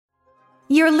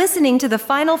You're listening to the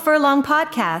Final Furlong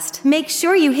podcast. Make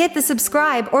sure you hit the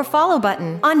subscribe or follow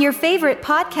button on your favorite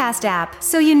podcast app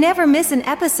so you never miss an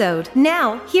episode.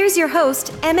 Now, here's your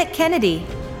host, Emmett Kennedy.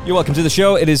 You're welcome to the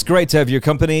show. It is great to have your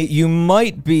company. You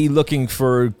might be looking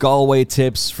for Galway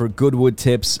tips, for Goodwood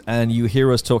tips, and you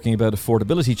hear us talking about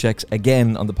affordability checks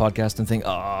again on the podcast and think,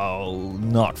 oh,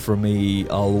 not for me.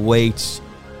 I'll wait.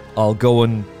 I'll go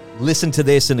and listen to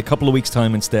this in a couple of weeks'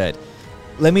 time instead.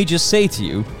 Let me just say to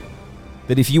you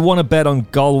that if you want to bet on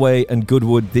Galway and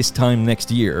Goodwood this time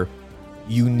next year,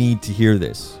 you need to hear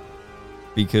this,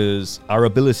 because our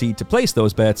ability to place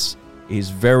those bets is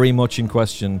very much in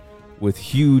question with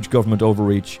huge government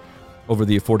overreach over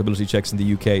the affordability checks in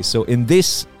the UK. So in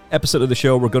this episode of the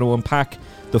show, we're going to unpack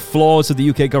the flaws of the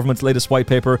UK government's latest white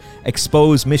paper,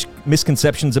 expose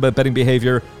misconceptions about betting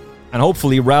behaviour, and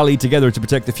hopefully rally together to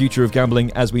protect the future of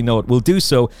gambling as we know it. We'll do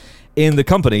so in the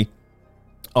company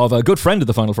of a good friend of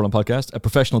the Final Furlong podcast, a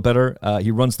professional bettor.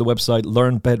 He runs the website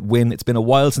Learn, Bet, Win. It's been a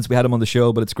while since we had him on the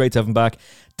show, but it's great to have him back.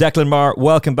 Declan Marr,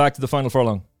 welcome back to the Final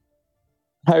Furlong.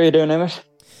 How are you doing, Emmett?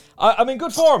 I'm in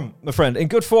good form, my friend, in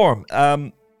good form.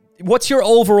 What's your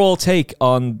overall take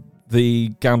on the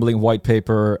gambling white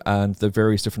paper and the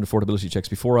various different affordability checks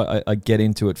before I get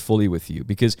into it fully with you?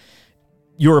 Because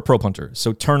you're a pro punter,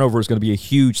 so turnover is going to be a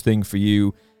huge thing for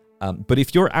you. But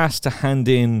if you're asked to hand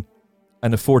in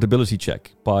an affordability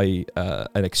check by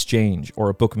an exchange or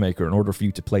a bookmaker in order for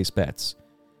you to place bets,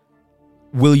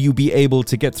 will you be able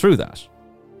to get through that?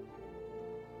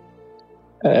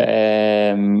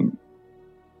 I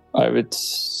would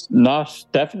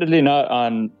definitely not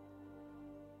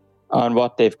on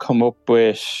what they've come up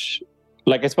with.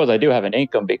 Like, I suppose I do have an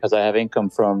income because I have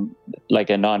income from, like,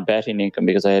 a non-betting income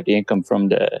because I have the income from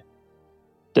the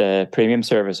premium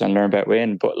service on Learn, Bet,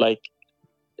 Win. But like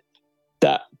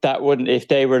that wouldn't, if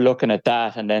they were looking at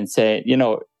that and then say, you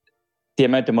know, the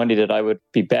amount of money that I would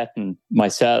be betting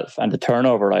myself and the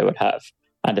turnover I would have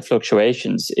and the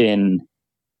fluctuations in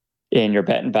your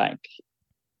betting bank.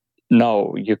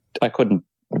 No, I couldn't,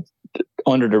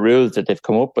 under the rules that they've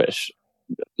come up with,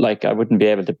 like, I wouldn't be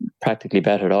able to practically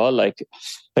bet at all. Like,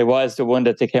 there was the one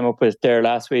that they came up with there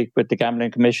last week with the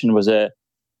Gambling Commission was a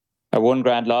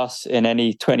 $1,000 loss in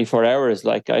any 24 hours.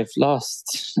 Like, I've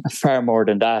lost far more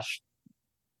than that,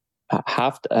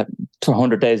 half to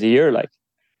 100 days a year. Like,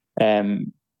 the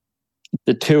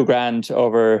 $2,000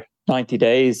 over 90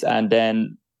 days, and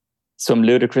then some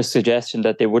ludicrous suggestion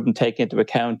that they wouldn't take into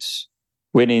account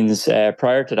winnings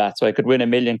prior to that. So I could win £1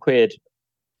 million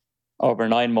over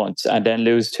 9 months and then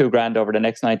lose $2,000 over the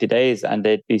next 90 days, and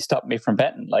they'd be stopping me from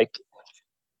betting. Like,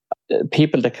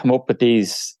 people that come up with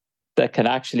these, that can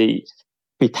actually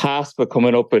be tasked with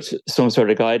coming up with some sort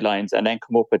of guidelines and then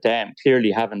come up with them,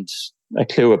 clearly haven't a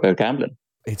clue about gambling.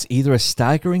 It's either a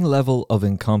staggering level of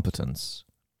incompetence,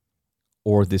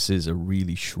 or this is a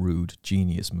really shrewd,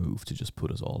 genius move to just put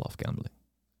us all off gambling.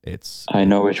 I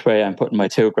know which way I'm putting my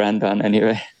 $2,000 on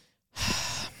anyway.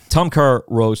 Tom Kerr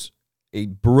wrote a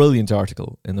brilliant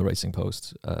article in the Racing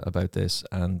Post about this,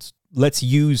 and let's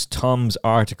use Tom's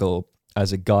article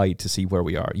as a guide to see where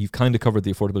we are. You've kind of covered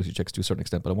the affordability checks to a certain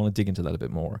extent, but I want to dig into that a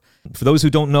bit more. For those who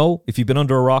don't know, if you've been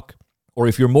under a rock, or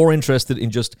if you're more interested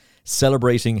in just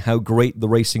celebrating how great the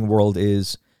racing world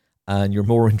is, and you're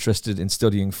more interested in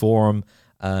studying form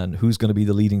and who's going to be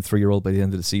the leading 3-year-old by the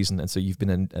end of the season, and so you've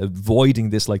been avoiding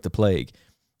this like the plague,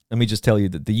 let me just tell you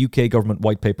that the UK government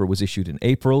white paper was issued in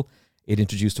April. It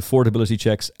introduced affordability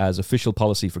checks as official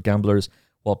policy for gamblers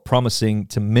while promising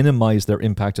to minimise their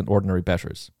impact on ordinary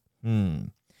bettors.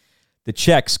 The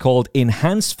checks, called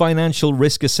enhanced financial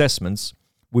risk assessments,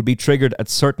 would be triggered at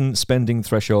certain spending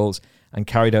thresholds and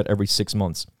carried out every 6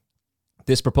 months.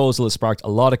 This proposal has sparked a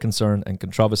lot of concern and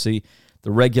controversy.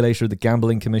 The regulator, the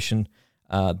Gambling Commission,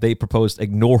 they proposed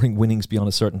ignoring winnings beyond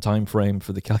a certain time frame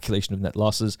for the calculation of net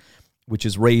losses, which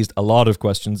has raised a lot of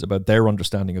questions about their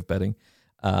understanding of betting.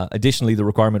 Additionally, the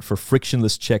requirement for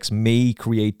frictionless checks may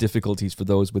create difficulties for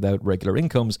those without regular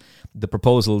incomes. The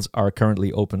proposals are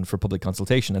currently open for public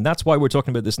consultation. And that's why we're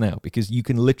talking about this now, because you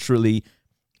can literally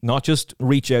not just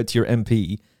reach out to your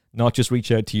MP, not just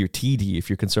reach out to your TD if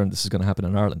you're concerned this is going to happen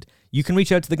in Ireland. You can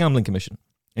reach out to the Gambling Commission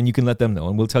and you can let them know,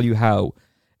 and we'll tell you how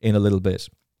in a little bit.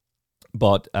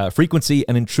 But frequency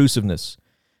and intrusiveness.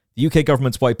 The UK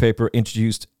government's white paper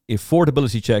introduced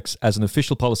affordability checks as an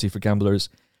official policy for gamblers.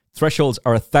 Thresholds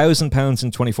are £1,000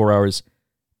 in 24 hours,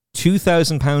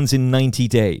 £2,000 in 90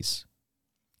 days.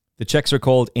 The checks are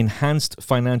called enhanced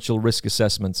financial risk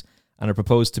assessments and are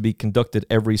proposed to be conducted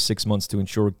every 6 months to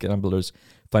ensure gamblers'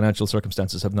 financial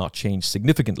circumstances have not changed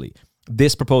significantly.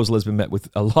 This proposal has been met with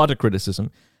a lot of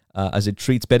criticism, as it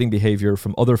treats betting behavior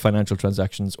from other financial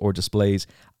transactions or displays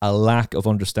a lack of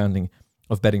understanding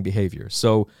of betting behavior.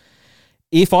 So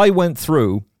if I went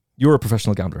through, you're a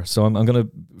professional gambler, so I'm going to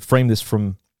frame this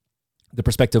from the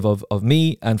perspective of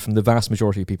me and from the vast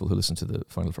majority of people who listen to the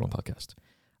Final Furlong podcast.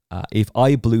 If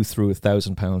I blew through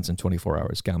 £1,000 in 24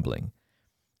 hours gambling,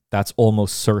 that's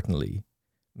almost certainly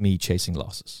me chasing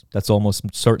losses. That's almost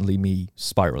certainly me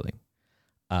spiraling.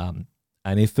 And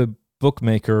if a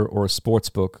bookmaker or a sports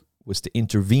book was to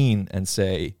intervene and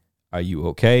say, are you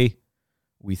okay?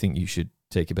 We think you should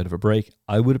take a bit of a break.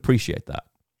 I would appreciate that.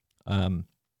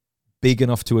 Big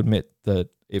enough to admit that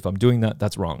if I'm doing that,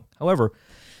 that's wrong. However,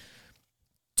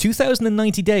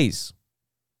 2,090 days.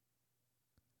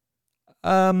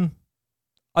 I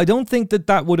don't think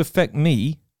that would affect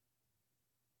me,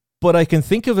 but I can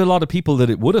think of a lot of people that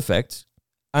it would affect,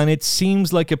 and it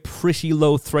seems like a pretty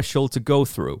low threshold to go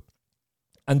through.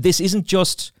 And this isn't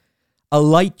just a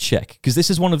light check, because this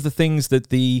is one of the things that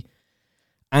the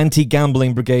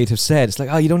anti-gambling brigade have said. It's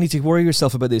like, you don't need to worry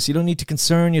yourself about this. You don't need to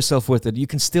concern yourself with it. You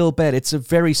can still bet. It's a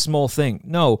very small thing.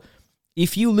 No,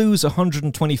 if you lose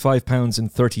 £125 in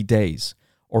 30 days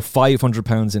or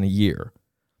 £500 in a year,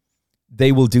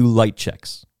 they will do light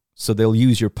checks. So they'll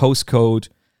use your postcode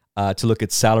to look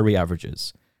at salary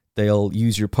averages. They'll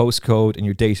use your postcode and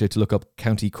your data to look up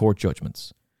county court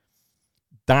judgments.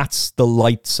 That's the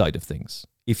light side of things.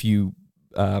 If you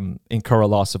incur a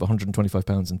loss of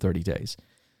 £125 in 30 days.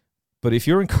 But if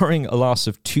you're incurring a loss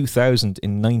of $2,000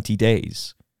 in 90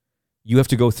 days, you have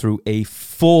to go through a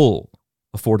full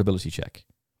affordability check,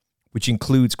 which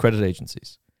includes credit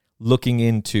agencies, looking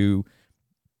into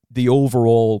the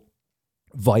overall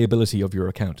viability of your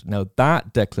account. Now,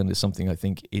 that, Declan, is something I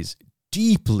think is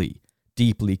deeply,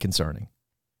 deeply concerning.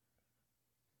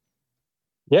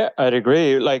 Yeah, I'd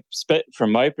agree. Like,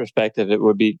 from my perspective, it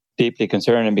would be deeply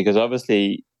concerning because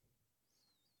obviously,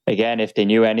 again, if they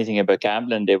knew anything about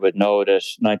gambling, they would know that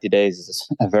 90 days is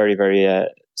a very, very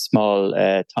small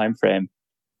time frame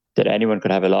that anyone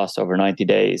could have a loss over 90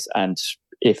 days. And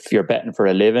if you're betting for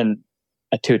a living,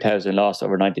 a 2,000 loss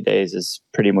over 90 days is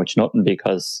pretty much nothing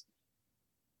because,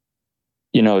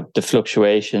 you know, the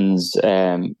fluctuations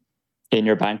in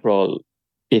your bankroll,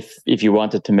 if you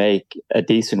wanted to make a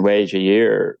decent wage a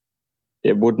year,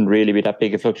 it wouldn't really be that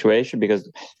big a fluctuation because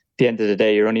at the end of the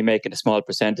day, you're only making a small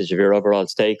percentage of your overall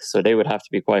stakes. So they would have to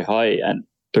be quite high. And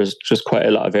there's just quite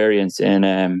a lot of variance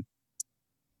in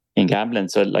gambling.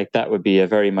 So like that would be a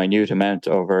very minute amount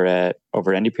over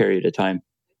any period of time.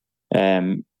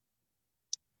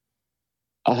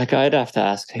 Like I'd have to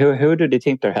ask, who do they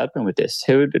think they're helping with this?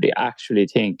 Who do they actually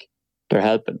think they're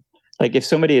helping? Like if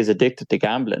somebody is addicted to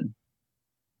gambling,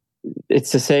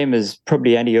 it's the same as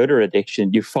probably any other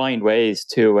addiction. You find ways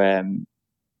to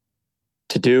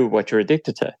do what you're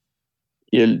addicted to.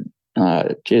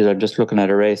 I'm just looking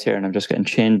at a race here and I'm just getting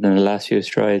chinned in the last few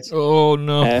strides. Oh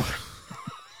no.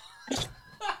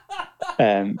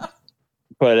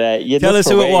 But tell us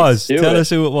who it was. Tell us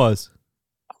who it was.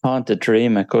 Haunted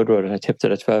Dream at Goodwood. I tipped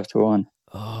it at 12-1.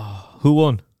 Oh, who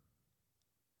won?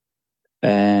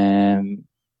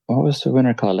 What was the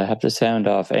winner called? I have the sound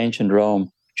off. Ancient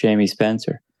Rome. Jamie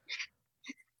Spencer.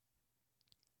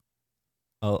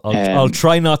 I'll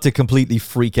try not to completely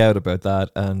freak out about that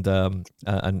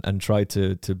and try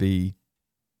to be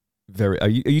very. Are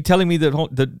you telling me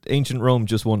that Ancient Rome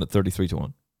just won at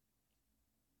 33-1?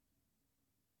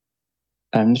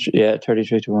 Yeah,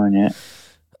 33-1.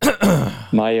 Yeah.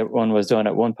 My one was done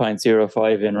at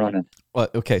 1.05 in running. Well,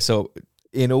 okay, so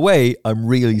in a way, I'm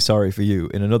really sorry for you.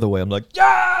 In another way, I'm like,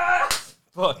 yeah.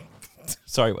 Fuck.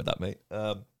 Sorry about that, mate.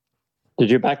 Did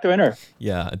you back the winner?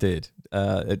 Yeah, I did.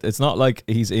 It's not like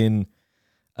he's in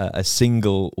a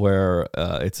single where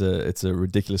it's a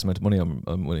ridiculous amount of money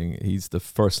I'm winning. He's the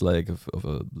first leg of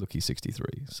a lucky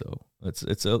 63. So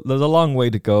there's a long way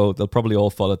to go. They'll probably all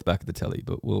fall at the back of the telly,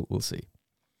 but we'll see.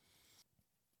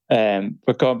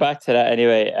 But going back to that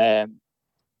anyway,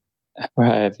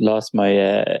 I've lost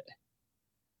my.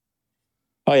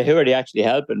 Who are they actually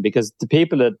helping? Because the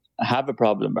people that have a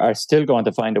problem are still going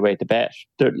to find a way to bet.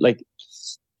 They're like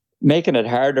making it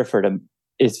harder for them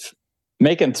is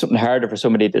making something harder for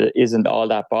somebody that isn't all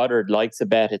that bothered, likes a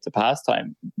bet, it's a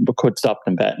pastime, but could stop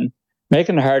them betting.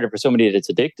 Making it harder for somebody that's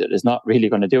addicted is not really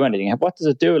going to do anything. What does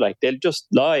it do? Like they'll just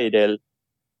lie. They'll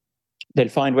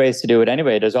find ways to do it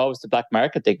anyway. There's always the black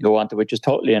market they can go onto, which is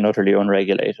totally and utterly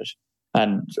unregulated.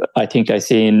 And I think I've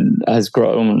seen has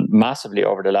grown massively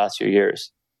over the last few years.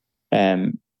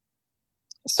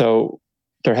 So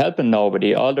they're helping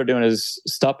nobody. All they're doing is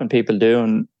stopping people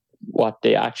doing what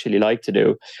they actually like to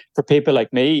do. For people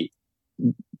like me,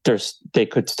 they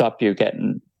could stop you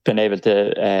getting been able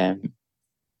to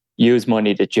use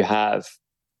money that you have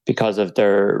because of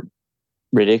their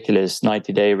ridiculous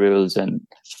 90-day rules and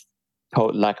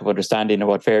total lack of understanding of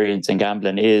what variance in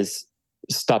gambling is,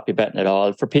 stop you betting at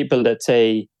all. For people that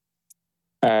say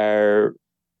are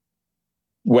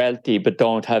wealthy but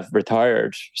don't have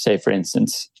retired, say for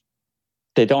instance,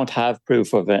 they don't have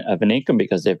proof of an income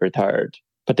because they've retired,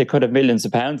 but they could have millions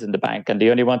of pounds in the bank and they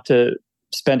only want to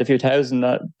spend a few thousand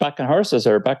back on horses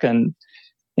or back in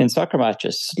soccer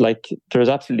matches. Like, there's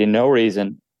absolutely no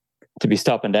reason to be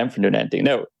stopping them from doing anything.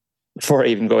 Now, before I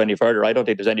even go any further, I don't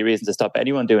think there's any reason to stop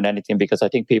anyone doing anything, because I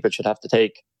think people should have to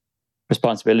take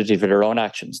responsibility for their own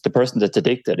actions. The person that's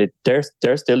addicted,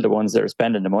 they're still the ones that are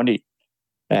spending the money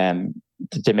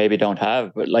that they maybe don't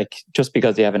have. But like, just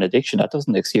because they have an addiction, that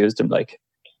doesn't excuse them. Like,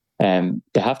 they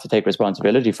have to take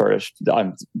responsibility for it.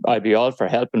 I'd be all for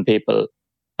helping people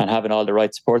and having all the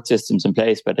right support systems in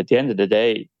place. But at the end of the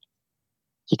day,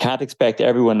 you can't expect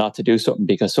everyone not to do something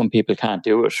because some people can't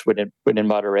do it within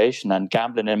moderation. And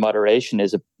gambling in moderation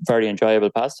is a very enjoyable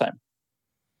pastime.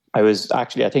 I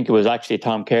think it was actually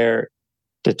Tom Kerr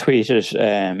that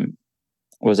tweeted,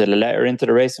 was it a letter into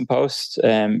the Racing Post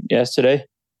yesterday?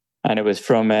 And it was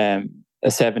from a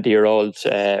 70-year-old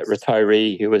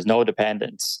retiree who has no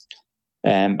dependents,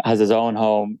 has his own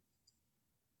home.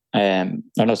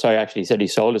 He said he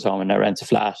sold his home and now rents a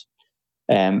flat.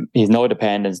 He's no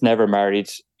dependents, never married.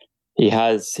 He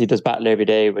does battle every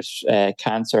day with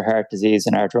cancer, heart disease,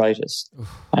 and arthritis.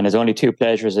 And his only two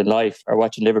pleasures in life are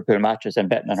watching Liverpool matches and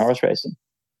betting on horse racing.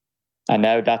 And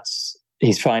now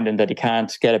he's finding that he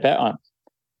can't get a bet on,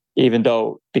 even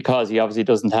though, because he obviously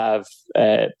doesn't have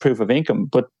proof of income.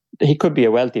 But he could be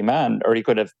a wealthy man, or he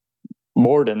could have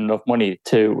more than enough money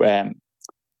to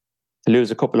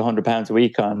lose a couple of £100 a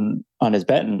week on his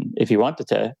betting if he wanted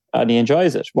to, and he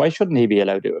enjoys it. Why shouldn't he be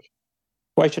allowed to do it?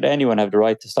 Why should anyone have the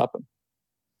right to stop him?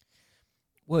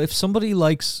 Well, if somebody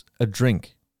likes a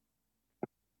drink,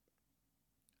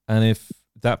 and if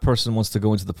that person wants to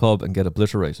go into the pub and get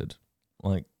obliterated,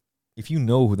 like, if you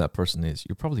know who that person is,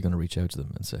 you're probably going to reach out to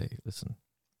them and say, listen,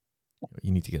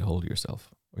 you need to get a hold of yourself,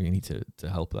 or you need to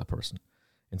help that person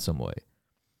in some way.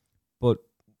 But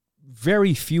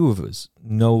very few of us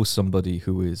know somebody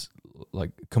who is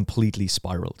like completely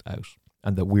spiraled out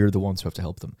and that we're the ones who have to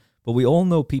help them. But we all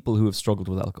know people who have struggled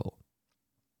with alcohol.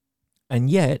 And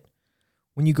yet,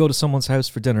 when you go to someone's house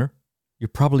for dinner, you're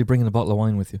probably bringing a bottle of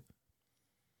wine with you.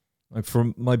 Like,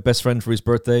 for my best friend for his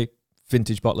birthday,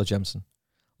 vintage bottle of Jameson.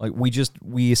 Like,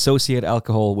 we associate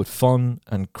alcohol with fun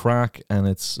and crack, and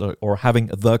it's, or having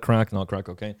the crack, not crack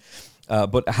cocaine,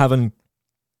 but having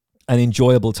an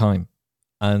enjoyable time.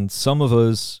 And some of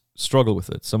us struggle with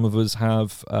it. Some of us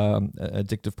have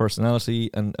addictive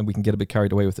personality, and we can get a bit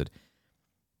carried away with it.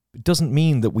 It doesn't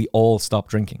mean that we all stop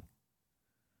drinking.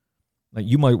 Like,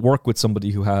 you might work with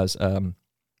somebody who has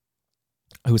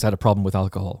who's had a problem with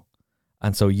alcohol,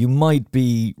 and so you might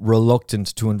be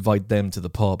reluctant to invite them to the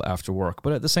pub after work.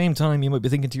 But at the same time, you might be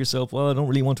thinking to yourself, well, I don't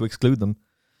really want to exclude them.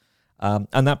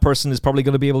 And that person is probably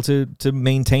going to be able to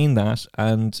maintain that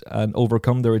and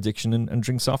overcome their addiction and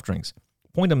drink soft drinks.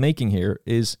 The point I'm making here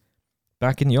is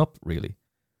backing you up, really.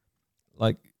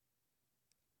 Like,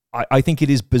 I think it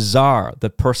is bizarre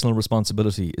that personal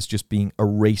responsibility is just being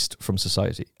erased from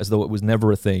society, as though it was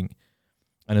never a thing,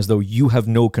 and as though you have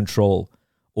no control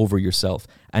over yourself.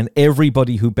 And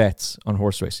everybody who bets on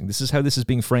horse racing, this is how this is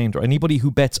being framed, or anybody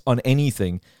who bets on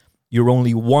anything, you're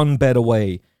only one bet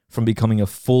away from becoming a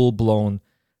full-blown,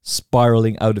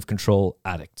 spiraling out of control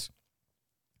addict.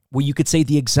 Well, you could say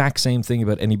the exact same thing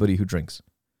about anybody who drinks.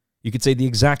 You could say the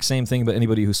exact same thing about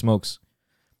anybody who smokes,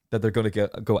 that they're going to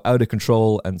go out of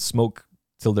control and smoke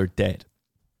till they're dead,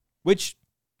 which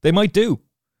they might do.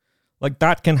 Like,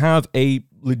 that can have a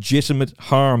legitimate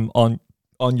harm on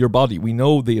your body. We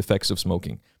know the effects of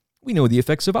smoking. We know the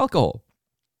effects of alcohol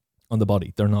on the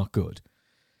body. They're not good.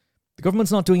 The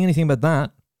government's not doing anything about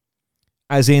that.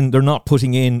 As in, they're not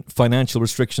putting in financial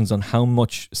restrictions on how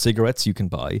much cigarettes you can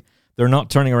buy. They're not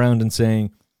turning around and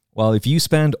saying, well, if you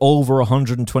spend over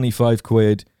 125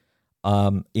 quid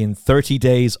in 30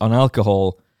 days on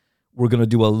alcohol, we're going to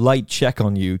do a light check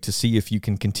on you to see if you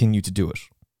can continue to do it.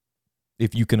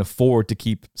 If you can afford to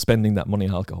keep spending that money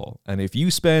on alcohol. And if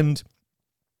you spend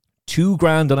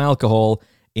 $2,000 on alcohol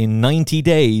in 90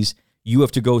 days, you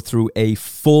have to go through a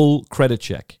full credit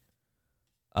check.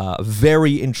 A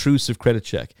very intrusive credit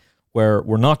check, where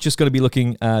we're not just going to be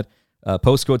looking at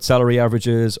postcode salary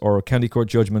averages or county court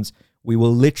judgments. We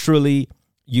will literally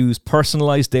use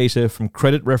personalized data from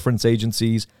credit reference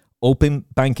agencies, open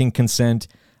banking consent,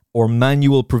 or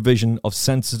manual provision of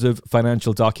sensitive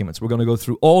financial documents. We're going to go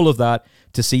through all of that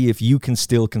to see if you can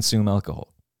still consume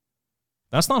alcohol.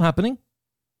 That's not happening.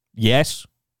 Yes.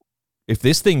 If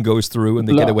this thing goes through and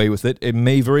they get away with it, it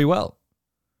may very well.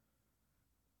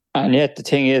 And yet the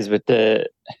thing is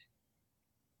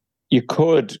you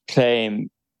could claim,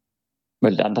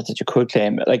 well, not that you could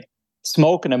claim, like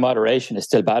smoking in moderation is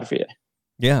still bad for you.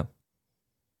 Yeah.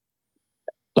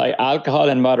 Like alcohol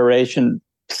in moderation,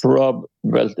 well,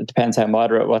 it depends how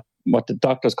moderate, what the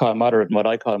doctors call moderate and what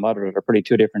I call moderate are pretty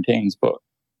two different things, but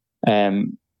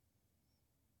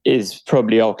is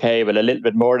probably okay, but a little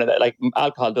bit more than that. Like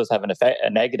alcohol does have a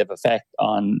negative effect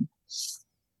on,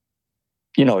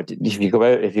 if you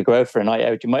go out for a night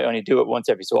out, you might only do it once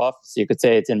every so often. So you could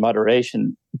say it's in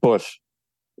moderation, but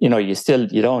you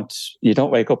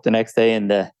don't wake up the next day in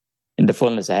the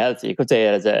fullness of health. So you could say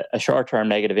it has a short-term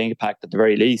negative impact at the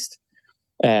very least.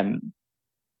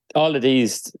 All of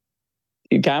these,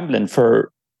 gambling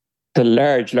for the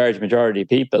large majority of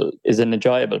people is an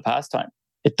enjoyable pastime.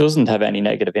 It doesn't have any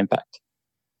negative impact.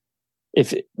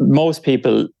 If most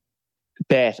people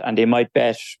bet, and they might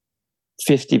bet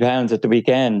 £50 at the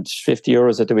weekend,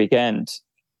 €50 at the weekend,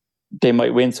 they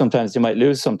might win sometimes, they might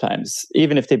lose sometimes.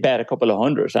 Even if they bet a couple of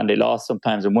hundred and they lost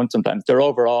sometimes and won sometimes, their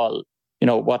overall,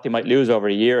 what they might lose over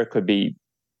a year could be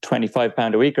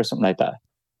 £25 a week or something like that.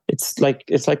 It's like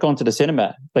going to the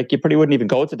cinema. Like you probably wouldn't even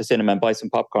go to the cinema and buy some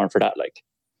popcorn for that.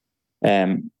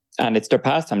 And it's their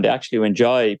pastime. They actually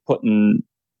enjoy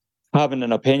having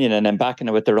an opinion and then backing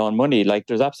it with their own money. Like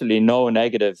there's absolutely no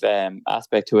negative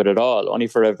aspect to it at all, only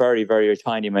for a very, very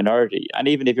tiny minority. And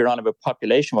even if you're on about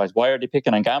population wise, why are they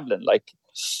picking on gambling? Like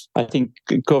I think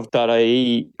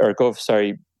gov.ie or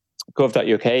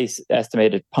gov.uk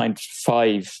estimated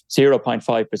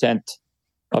 0.5%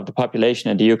 of the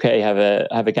population in the UK have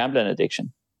a gambling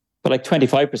addiction. But like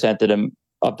 25% of them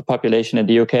of the population in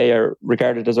the UK are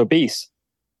regarded as obese.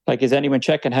 Like is anyone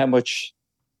checking how much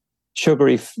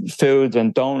sugary foods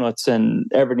and donuts and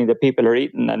everything that people are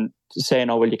eating and saying,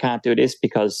 oh, well, you can't do this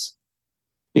because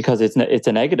it's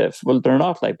a negative? Well, they're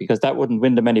not, because that wouldn't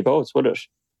win them any votes, would it?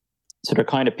 So they're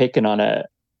kind of picking on a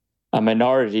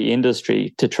minority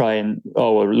industry to try and,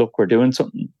 oh, well, look, we're doing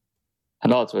something.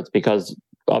 And also it's because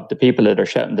of the people that are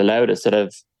shouting the loudest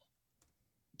that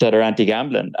are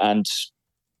anti-gambling. And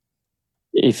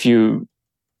if you,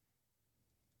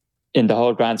 in the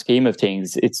whole grand scheme of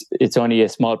things, it's only a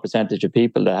small percentage of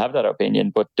people that have that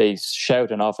opinion, but they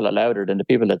shout an awful lot louder than the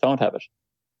people that don't have it.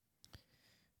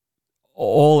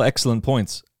 All excellent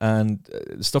points, and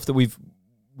stuff that we've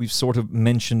sort of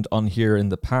mentioned on here in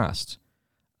the past,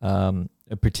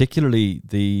 particularly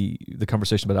the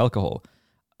conversation about alcohol.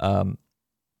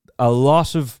 A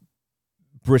lot of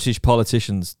British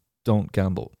politicians don't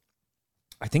gamble.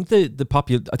 I think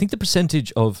the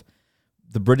percentage of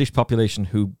the British population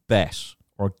who bet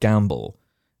or gamble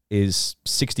is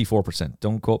 64%.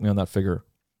 Don't quote me on that figure.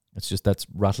 It's just that's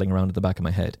rattling around at the back of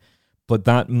my head. But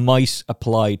that might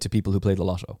apply to people who play the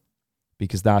lotto,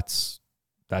 because that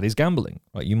is gambling.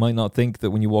 Right? You might not think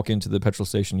that when you walk into the petrol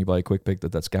station you buy a quick pick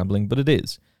that's gambling, but it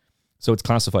is. So it's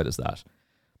classified as that.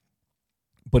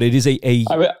 But it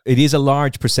is a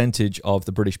large percentage of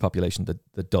the British population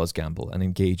that does gamble and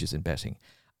engages in betting.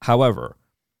 However,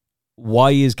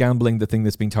 why is gambling the thing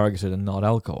that's being targeted and not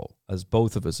alcohol, as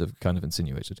both of us have kind of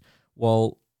insinuated?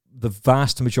 Well, the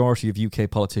vast majority of UK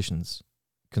politicians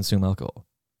consume alcohol.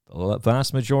 The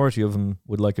vast majority of them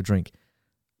would like a drink.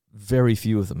 Very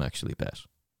few of them actually bet.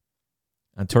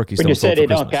 And turkeys don't. When you say they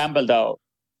don't gamble, though,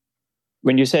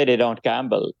 when you say they don't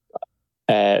gamble,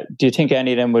 do you think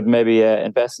any of them would maybe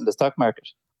invest in the stock market?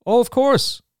 Oh, of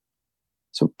course.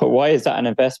 So, but why is that an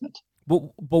investment? But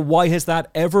why has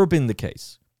that ever been the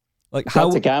case? Like, how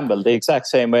that's a gamble the exact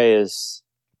same way as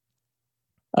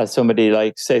somebody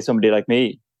like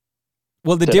me.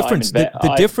 Well, the difference,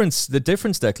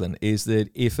 Declan, is that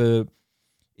if the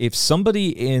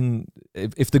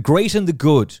great and the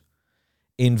good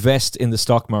invest in the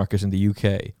stock market in the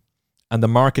UK and the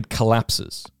market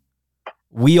collapses,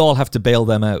 we all have to bail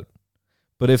them out.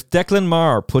 But if Declan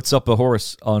Marr puts up a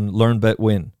horse on Learn Bet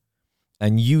Win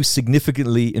and you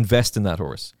significantly invest in that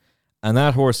horse, and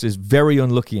that horse is very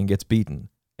unlucky and gets beaten,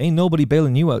 ain't nobody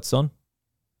bailing you out, son.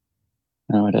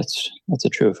 No, that's a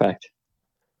true fact.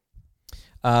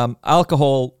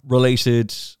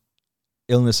 Alcohol-related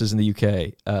illnesses in the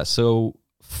UK. So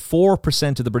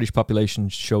 4% of the British population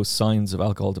shows signs of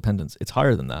alcohol dependence. It's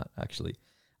higher than that, actually.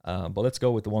 But let's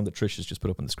go with the one that Trish has just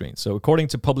put up on the screen. So according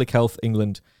to Public Health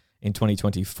England in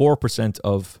 2020, 4%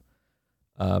 of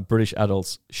British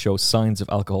adults show signs of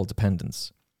alcohol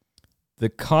dependence. The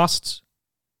cost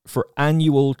for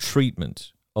annual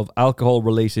treatment of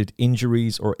alcohol-related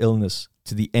injuries or illness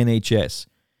to the NHS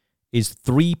is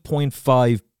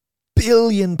 £3.5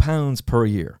 billion per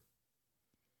year.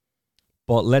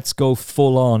 But let's go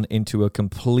full on into a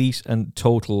complete and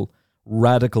total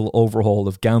radical overhaul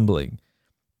of gambling,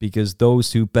 because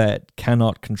those who bet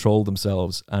cannot control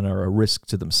themselves and are a risk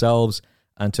to themselves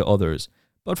and to others.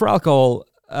 But for alcohol,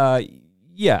 go.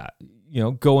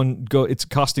 It's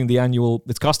costing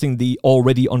the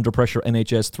already under pressure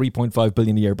NHS $3.5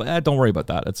 billion a year. But don't worry about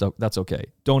that. That's okay.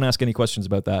 Don't ask any questions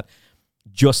about that.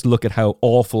 Just look at how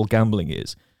awful gambling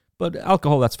is. But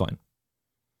alcohol, that's fine.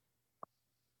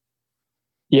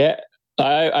 Yeah,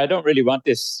 I don't really want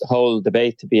this whole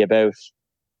debate to be about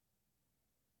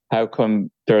how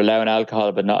come they're allowing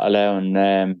alcohol but not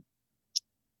allowing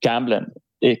gambling.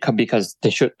 Because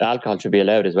alcohol should be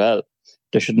allowed as well.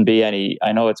 There shouldn't be any.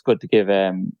 I know it's good to give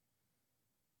to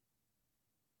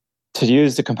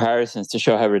use the comparisons to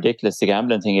show how ridiculous the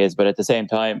gambling thing is, but at the same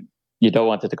time, you don't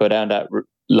want it to go down that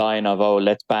line of,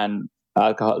 let's ban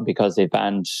alcohol because they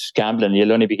banned gambling.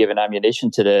 You'll only be giving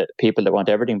ammunition to the people that want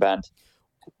everything banned.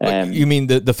 You mean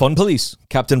the fun police,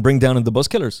 Captain Bring Down and the Bus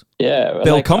Killers? Yeah,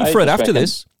 they'll come for it after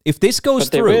this. If this goes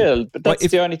through, they will. But that's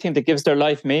the only thing that gives their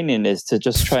life meaning, is to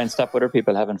just try and stop other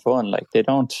people having fun. Like they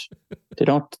don't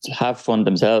have fun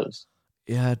themselves.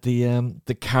 Yeah,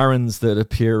 the Karens that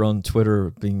appear on Twitter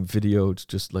being videoed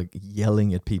just like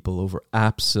yelling at people over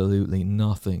absolutely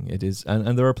nothing. It is,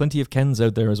 and there are plenty of Kens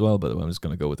out there as well. By the way, I'm just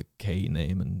going to go with a K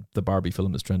name, and the Barbie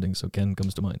film is trending, so Ken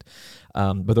comes to mind.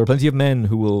 But there are plenty of men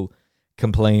who will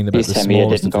complain about the smallest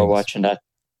things. I didn't go watching that.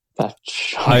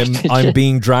 I'm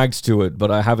being dragged to it, but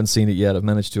I haven't seen it yet. I've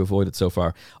managed to avoid it so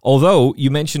far. Although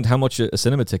you mentioned how much a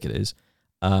cinema ticket is,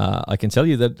 I can tell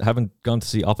you that having gone to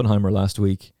see Oppenheimer last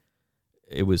week,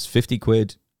 it was 50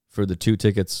 quid for the 2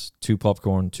 tickets, 2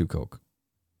 popcorn, 2 Coke.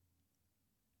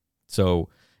 So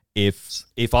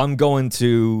if I'm going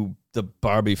to the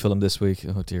Barbie film this week,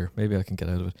 oh dear, maybe I can get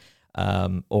out of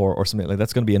it, or something like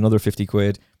that's going to be another 50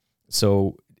 quid.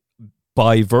 So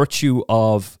by virtue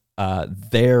of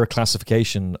their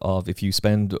classification of if you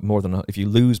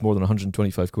lose more than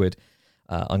 125 quid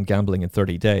on gambling in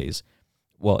 30 days,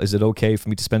 well, is it okay for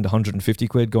me to spend 150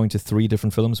 quid going to 3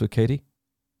 different films with Katie?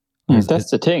 That's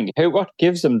the thing. What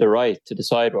gives them the right to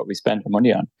decide what we spend our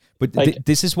money on? But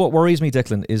this is what worries me,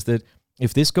 Declan, is that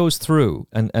if this goes through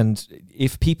and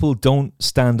if people don't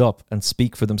stand up and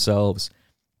speak for themselves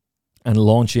and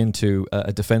launch into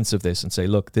a defense of this and say,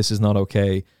 look, this is not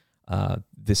okay.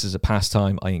 This is a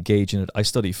pastime. I engage in it. I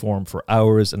study form for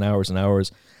hours and hours and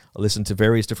hours. I listen to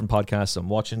various different podcasts. I'm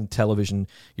watching television.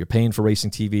 You're paying for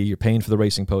racing TV. You're paying for the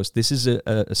Racing Post. This is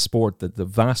a sport that the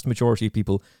vast majority of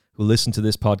people who listen to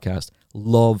this podcast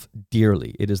love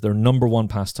dearly. It is their number one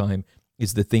pastime.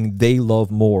 It's the thing they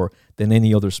love more than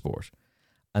any other sport.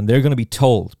 And they're going to be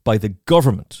told by the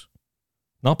government,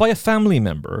 not by a family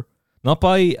member, not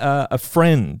by a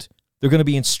friend. They're going to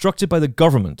be instructed by the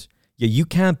government. Yeah, you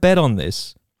can't bet on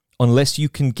this unless you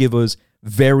can give us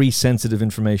very sensitive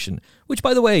information, which,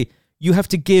 by the way, you have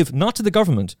to give not to the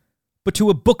government, but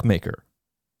to a bookmaker,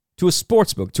 to a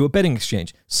sports book, to a betting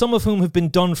exchange, some of whom have been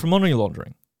done for money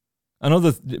laundering and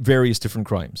other various different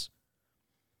crimes.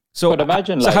 So,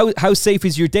 imagine, how safe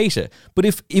is your data? But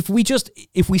if we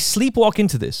sleepwalk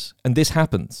into this and this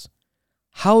happens,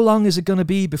 how long is it going to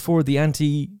be before the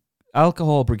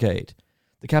anti-alcohol brigade,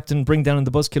 the Captain Bring Down and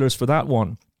the Buzz Killers for that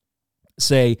one,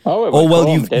 say,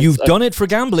 you've done it for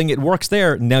gambling, it works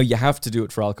there, now you have to do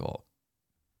it for alcohol?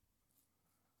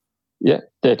 Yeah,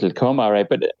 it'll come, all right.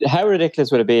 But how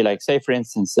ridiculous would it be? Like, say, for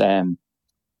instance,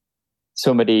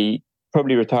 somebody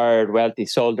probably retired, wealthy,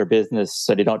 sold their business,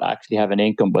 so they don't actually have an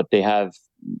income, but they have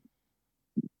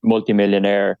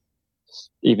multi-millionaire,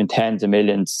 even tens of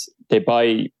millions. They buy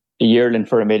a yearling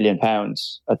for £1 million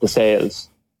at the sales,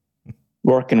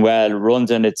 working well,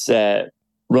 running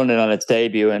on its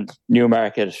debut in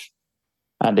Newmarket,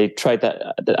 and they tried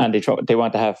that, and they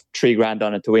want to have $3,000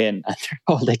 on it to win, and they're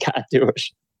told they can't do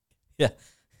it.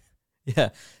 Yeah.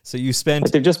 So you spend.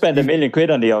 But they've just spent £1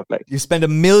 million on the yoke. Like, you spend £1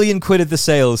 million at the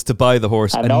sales to buy the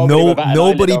horse, and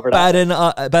nobody bat an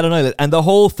eyelid. And the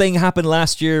whole thing happened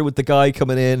last year with the guy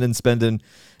coming in and spending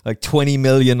like 20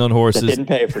 million on horses. That didn't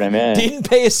pay for them. Yeah. Didn't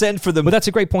pay a cent for them. But that's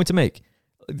a great point to make.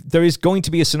 There is going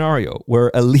to be a scenario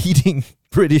where a leading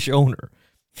British owner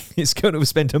is going to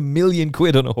spend £1 million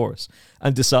on a horse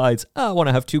and decides, I want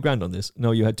to have $2,000 on this.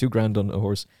 No, you had $2,000 on a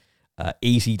horse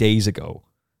 80 days ago.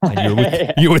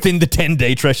 And you're within the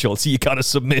 10-day threshold, so you got to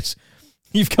submit.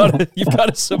 You've got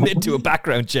to submit to a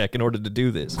background check in order to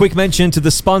do this. Quick mention to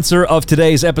the sponsor of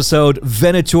today's episode,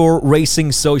 Venator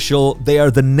Racing Social. They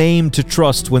are the name to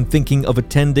trust when thinking of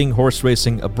attending horse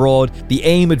racing abroad. The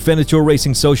aim at Venator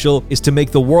Racing Social is to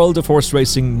make the world of horse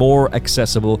racing more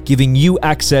accessible, giving you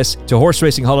access to horse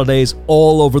racing holidays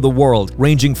all over the world,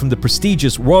 ranging from the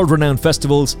prestigious world-renowned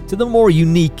festivals to the more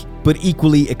unique but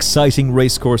equally exciting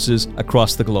racecourses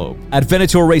across the globe. At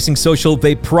Venator Racing Social,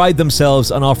 they pride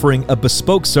themselves on offering a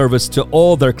bespoke service to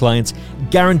all their clients,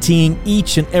 guaranteeing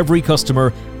each and every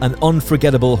customer an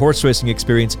unforgettable horse racing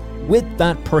experience with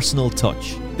that personal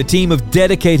touch. The team of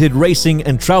dedicated racing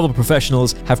and travel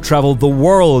professionals have traveled the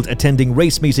world attending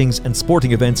race meetings and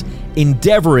sporting events,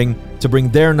 endeavoring to bring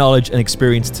their knowledge and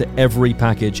experience to every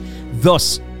package,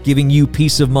 thus giving you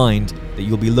peace of mind that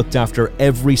you'll be looked after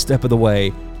every step of the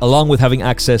way, along with having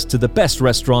access to the best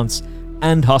restaurants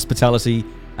and hospitality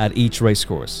at each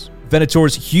racecourse.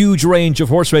 Venator's huge range of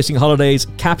horse racing holidays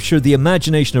capture the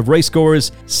imagination of racegoers,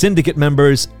 syndicate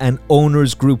members, and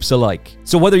owners groups alike.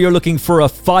 So whether you're looking for a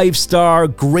 5-star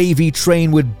gravy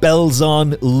train with bells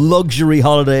on luxury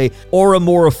holiday or a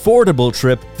more affordable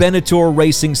trip, Venator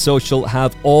Racing Social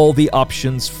have all the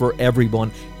options for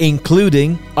everyone,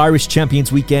 including Irish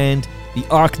Champions Weekend, the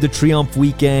Arc de Triomphe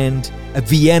weekend, a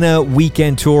Vienna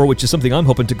weekend tour, which is something I'm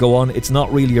hoping to go on. It's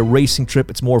not really a racing trip,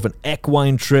 it's more of an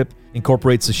equine trip.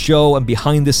 Incorporates a show and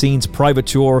behind-the-scenes private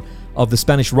tour of the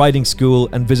Spanish riding school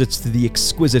and visits to the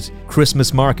exquisite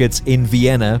Christmas markets in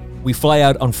Vienna. We fly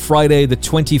out on Friday, the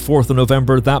 24th of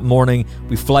November that morning.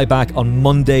 We fly back on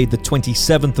Monday, the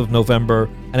 27th of November.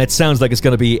 And it sounds like it's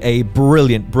going to be a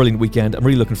brilliant, brilliant weekend. I'm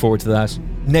really looking forward to that.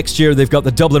 Next year, they've got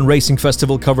the Dublin Racing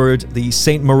Festival covered, the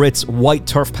St. Moritz White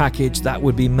Turf Package, that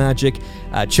would be magic,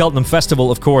 Cheltenham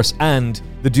Festival, of course, and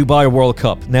the Dubai World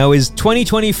Cup. Now, is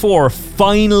 2024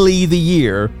 finally the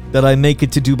year that I make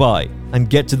it to Dubai and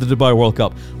get to the Dubai World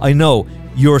Cup? I know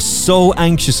you're so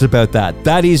anxious about that.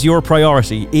 That is your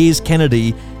priority. Is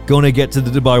Kennedy going to get to the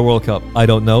Dubai World Cup? I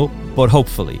don't know, but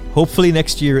hopefully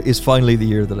next year is finally the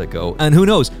year that I go. And who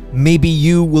knows, maybe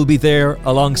you will be there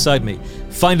alongside me.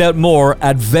 Find out more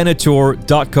at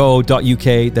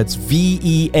venator.co.uk. That's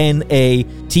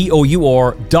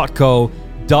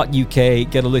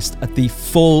venator.co.uk. Get a list at the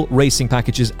full racing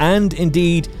packages and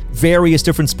indeed various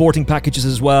different sporting packages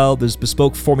as well. There's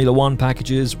bespoke Formula One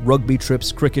packages, rugby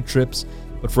trips, cricket trips.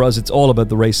 But for us, it's all about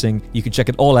the racing. You can check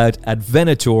it all out at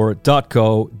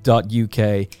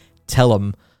venator.co.uk. Tell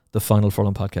them the Final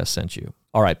Furlong podcast sent you.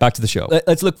 All right, back to the show.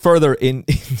 Let's look further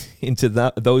into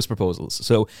those proposals.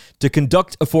 So, to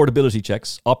conduct affordability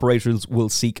checks, operators will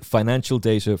seek financial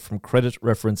data from credit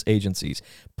reference agencies,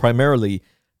 primarily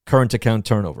current account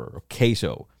turnover, or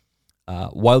CATO.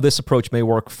 While this approach may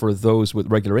work for those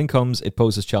with regular incomes, it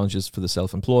poses challenges for the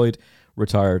self-employed,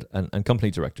 retired, and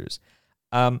company directors.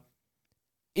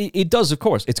 It does, of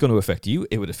course. It's going to affect you.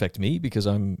 It would affect me because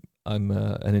I'm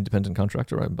an independent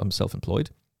contractor. I'm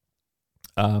self-employed.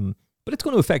 But it's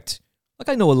going to affect, like,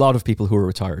 I know a lot of people who are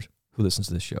retired who listen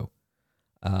to this show.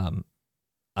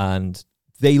 And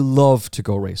they love to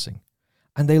go racing.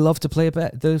 And they love to play a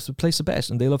bet. They place a bet,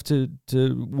 and they love to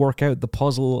work out the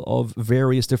puzzle of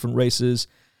various different races.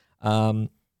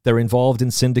 They're involved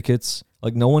in syndicates.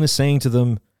 Like, no one is saying to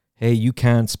them, hey, you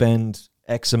can't spend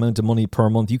X amount of money per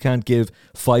month. You can't give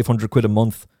 500 quid a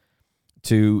month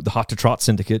to the Hot to Trot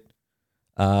syndicate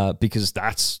because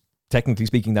that's, technically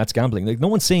speaking, that's gambling. Like, no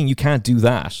one's saying you can't do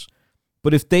that.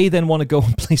 But if they then want to go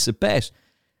and place a bet,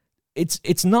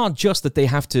 it's not just that they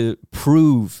have to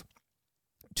prove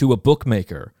to a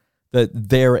bookmaker that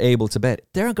they're able to bet.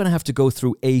 They're going to have to go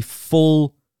through a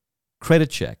full credit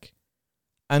check.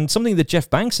 And something that Jeff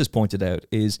Banks has pointed out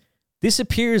is this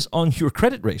appears on your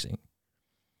credit rating.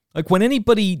 Like, when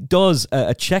anybody does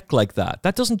a check like that,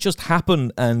 that doesn't just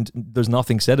happen and there's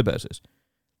nothing said about it.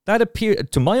 That appears,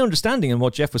 to my understanding and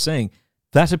what Jeff was saying,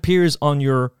 that appears on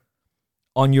your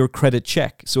credit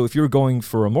check. So if you're going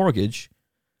for a mortgage,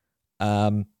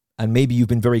 and maybe you've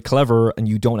been very clever and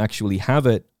you don't actually have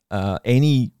it,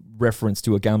 any reference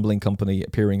to a gambling company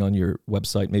appearing on your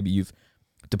website, maybe you've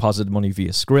deposited money via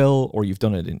Skrill, or you've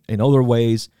done it in other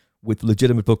ways with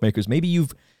legitimate bookmakers. Maybe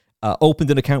you've opened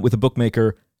an account with a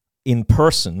bookmaker in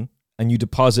person and you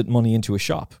deposit money into a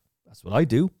shop. That's what I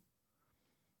do.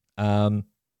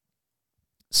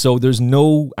 So there's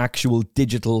no actual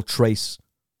digital trace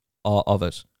of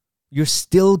it. You're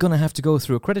still going to have to go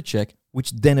through a credit check,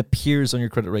 which then appears on your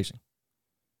credit rating.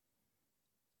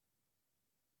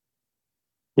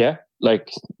 Yeah,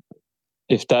 like,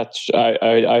 if that's,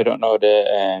 I don't know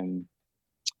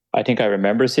I think I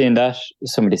remember seeing that,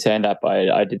 somebody saying that, but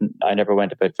I never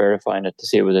went about verifying it to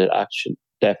see was it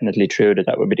definitely true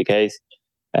that would be the case.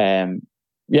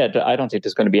 Yeah, I don't think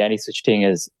there's going to be any such thing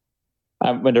as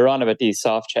when they're on about these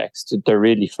soft checks. They're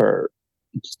really for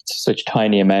such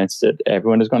tiny amounts that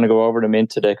everyone is going to go over them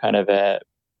into the kind of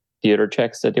the other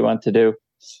checks that they want to do.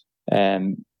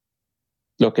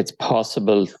 Look, it's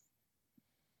possible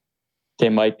they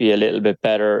might be a little bit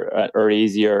better or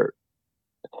easier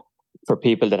for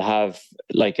people that have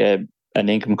like an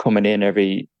income coming in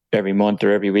every month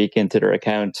or every week into their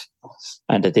account,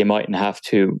 and that they mightn't have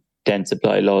to then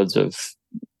supply loads of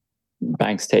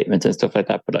bank statements and stuff like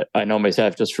that. But I know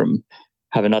myself, just from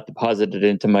having not deposited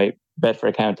into my Betfair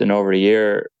account in over a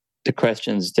year, the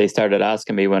questions they started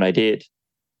asking me when I did,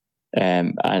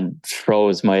 and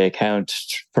froze my account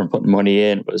from putting money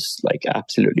in, was like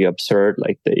absolutely absurd.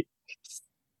 Like they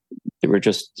were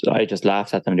I just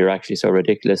laughed at them. They were actually so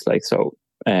ridiculous. Like, so,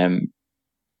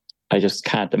 I just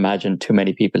can't imagine too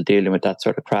many people dealing with that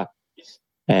sort of crap,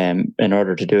 in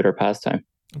order to do their pastime.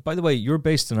 By the way, you're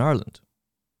based in Ireland.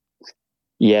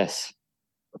 Yes.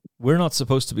 We're not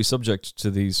supposed to be subject to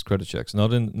these credit checks,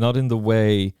 not in the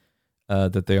way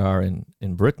that they are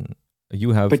in Britain.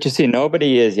 But you see,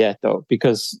 nobody is yet, though,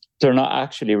 because they're not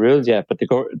actually rules yet. But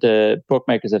the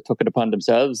bookmakers have took it upon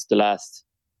themselves the last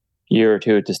year or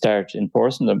two to start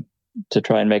enforcing them, to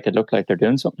try and make it look like they're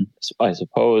doing something, I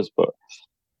suppose. But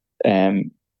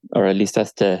or at least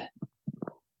that's the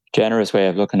generous way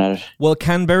of looking at it. Well,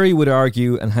 Canberry would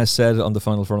argue, and has said on the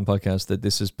Final Furlong podcast, that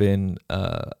this has been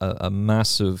a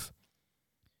massive.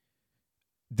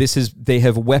 They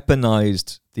have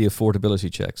weaponized the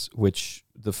affordability checks, which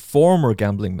the former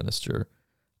gambling minister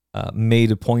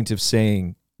made a point of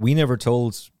saying, we never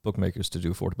told bookmakers to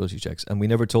do affordability checks, and we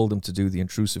never told them to do the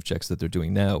intrusive checks that they're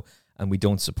doing now, and we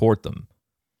don't support them,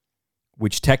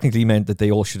 which technically meant that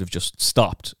they all should have just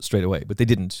stopped straight away, but they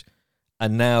didn't.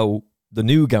 And now the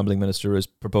new gambling minister is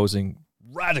proposing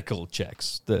radical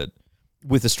checks that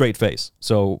with a straight face.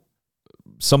 So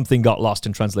something got lost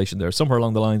in translation there somewhere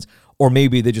along the lines, or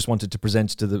maybe they just wanted to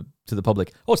present to the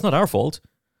public, oh, it's not our fault.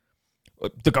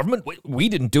 The government, we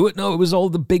didn't do it. No, it was all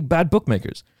the big bad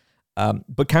bookmakers.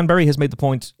 But Canberry has made the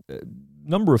point a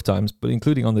number of times, but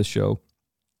including on this show,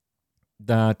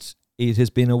 that it has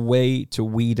been a way to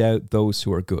weed out those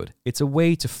who are good. It's a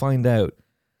way to find out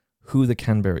who the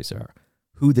Canberries are,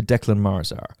 who the Declan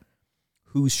Mars are,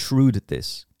 who's shrewd at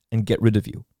this, and get rid of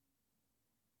you.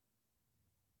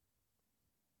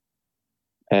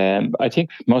 I think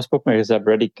most bookmakers have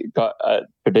already got,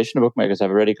 traditional bookmakers have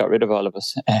already got rid of all of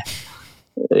us.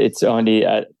 It's only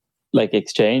like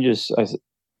exchanges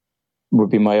would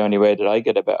be my only way that I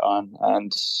get a bet on.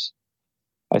 And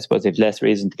I suppose they've less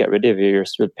reason to get rid of you. You're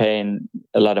still paying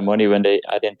a lot of money when they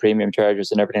add in premium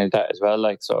charges and everything like that as well.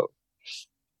 Like, so,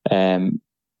 I'm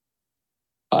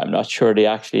not sure they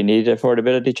actually need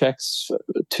affordability checks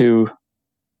to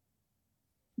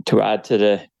add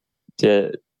to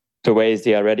the ways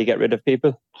they already get rid of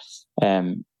people,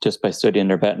 just by studying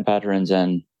their betting patterns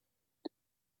and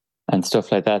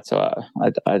stuff like that. So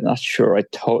I'm not sure I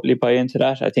totally buy into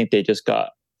that. I think they just got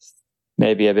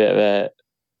maybe a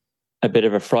bit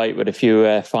of a fright with a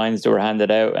few fines that were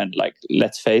handed out. And like,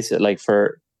 let's face it, like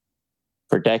for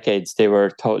decades they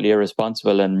were totally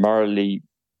irresponsible and morally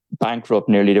bankrupt,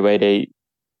 nearly the way they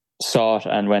sought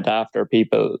and went after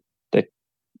people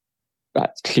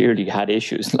that clearly had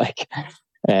issues. Like,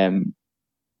 and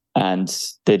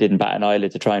they didn't bat an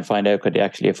eyelid to try and find out could they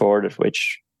actually afford it,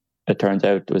 which it turns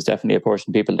out there was definitely a portion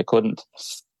of people that couldn't.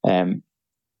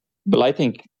 But I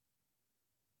think,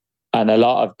 and a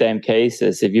lot of them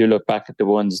cases, if you look back at the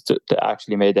ones that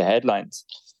actually made the headlines,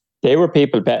 they were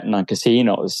people betting on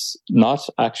casinos, not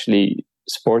actually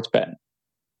sports betting.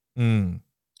 Mm.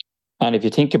 And if you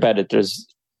think about it,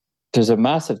 there's a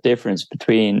massive difference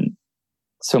between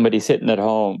somebody sitting at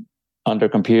home on their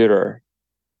computer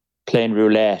playing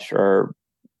roulette or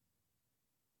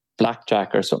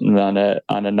blackjack or something on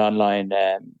an online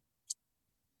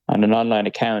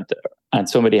account, and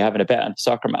somebody having a bet on a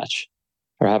soccer match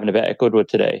or having a bet at Goodwood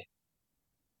today.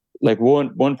 Like,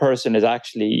 one person is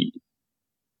actually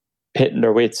pitting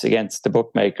their wits against the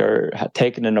bookmaker,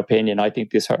 taking an opinion. I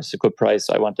think this horse is a good price.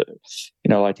 I want to,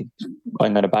 I think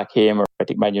I'm going to back him, or I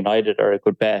think Man United are a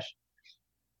good bet.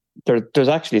 There's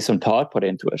actually some thought put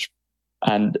into it,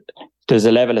 and there's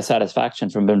a level of satisfaction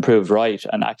from being proved right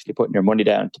and actually putting your money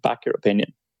down to back your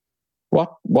opinion.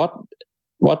 What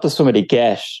does somebody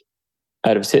get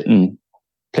out of sitting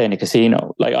playing a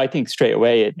casino? Like, I think straight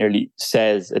away it nearly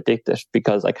says addicted,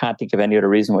 because I can't think of any other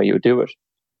reason why you would do it.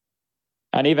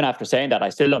 And even after saying that, I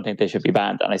still don't think they should be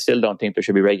banned, and I still don't think there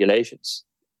should be regulations.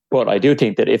 But I do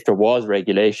think that if there was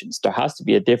regulations, there has to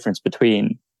be a difference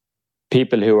between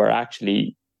people who are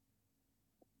actually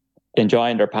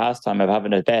enjoying their pastime of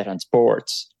having a bet on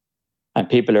sports, and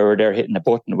people who are there hitting a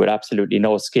button with absolutely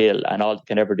no skill and all they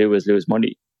can ever do is lose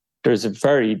money. There's a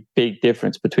very big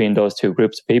difference between those two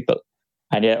groups of people.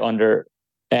 And yet under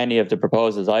any of the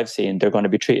proposals I've seen, they're going to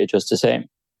be treated just the same.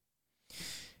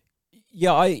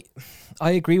 Yeah, I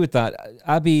agree with that.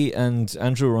 Abby and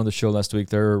Andrew were on the show last week.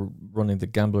 They're running the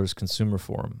Gamblers Consumer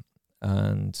Forum.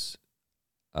 And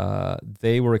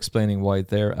they were explaining why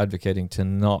they're advocating to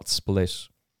not split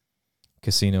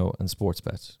casino and sports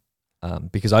bet.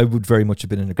 Because I would very much have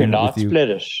been in agreement with you.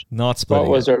 Not split it.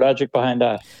 What was their logic behind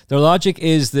that? Their logic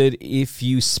is that if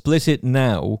you split it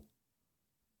now,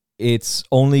 it's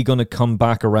only going to come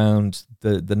back around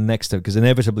the next time, because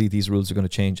inevitably these rules are going to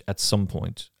change at some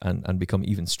point and become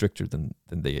even stricter than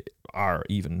they are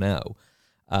even now.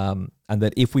 And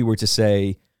that if we were to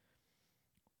say,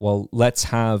 well, let's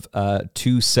have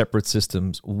two separate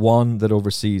systems, one that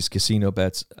oversees casino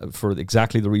bets for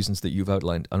exactly the reasons that you've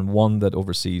outlined, and one that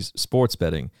oversees sports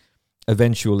betting,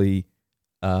 eventually,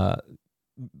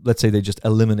 let's say they just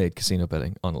eliminate casino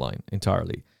betting online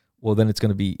entirely. Well, then it's going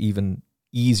to be even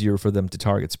easier for them to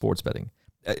target sports betting.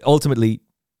 Ultimately,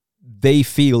 they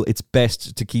feel it's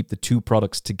best to keep the two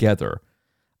products together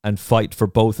and fight for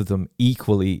both of them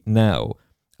equally now,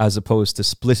 as opposed to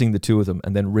splitting the two of them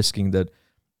and then risking that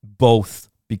both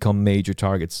become major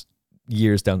targets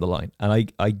years down the line. And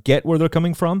I get where they're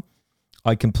coming from.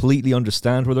 I completely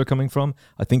understand where they're coming from.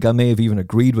 I think I may have even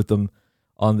agreed with them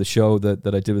on the show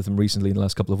that I did with them recently in the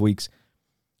last couple of weeks.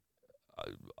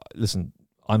 Listen,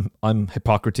 I'm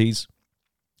Hippocrates.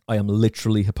 I am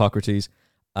literally Hippocrates.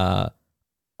 I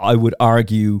would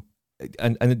argue,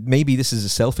 and maybe this is a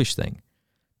selfish thing,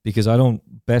 because I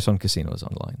don't bet on casinos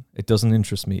online. It doesn't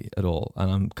interest me at all.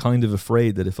 And I'm kind of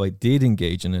afraid that if I did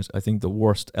engage in it, I think the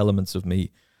worst elements of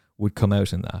me would come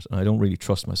out in that. And I don't really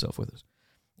trust myself with it,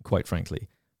 quite frankly.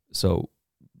 So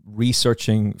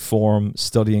researching form,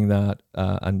 studying that,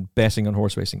 and betting on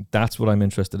horse racing, that's what I'm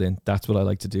interested in. That's what I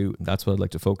like to do. And that's what I'd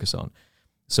like to focus on.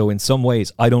 So in some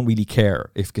ways, I don't really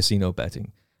care if casino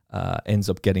betting ends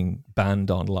up getting banned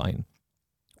online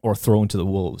or thrown to the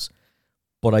wolves.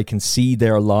 But I can see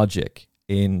their logic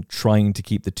in trying to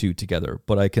keep the two together.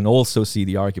 But I can also see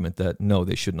the argument that, no,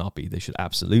 they should not be. They should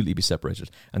absolutely be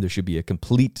separated. And there should be a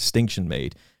complete distinction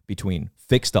made between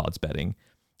fixed odds betting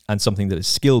and something that is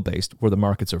skill-based, where the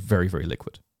markets are very, very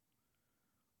liquid.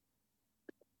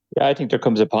 Yeah, I think there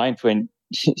comes a point when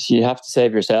you have to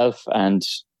save yourself. And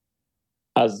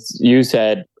as you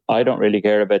said, I don't really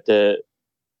care about the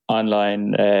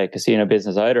online casino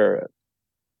business either.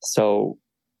 So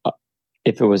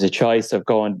if it was a choice of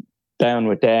going down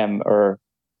with them or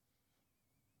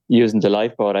using the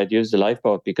lifeboat, I'd use the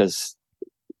lifeboat, because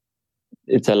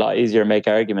it's a lot easier to make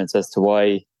arguments as to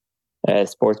why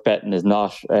sports betting is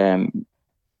not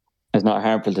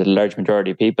harmful to the large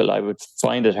majority of people. I would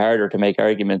find it harder to make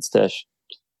arguments that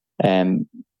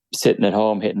sitting at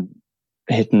home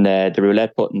hitting the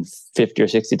roulette button 50 or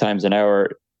 60 times an hour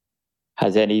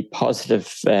has any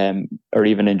positive or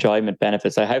even enjoyment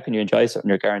benefits. Like, how can you enjoy something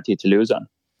you're guaranteed to lose on?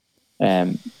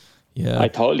 Yeah, I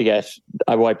totally get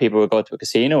why people would go to a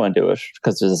casino and do it,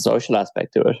 because there's a social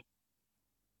aspect to it.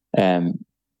 And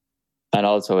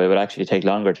also it would actually take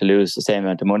longer to lose the same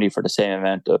amount of money for the same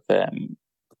amount of,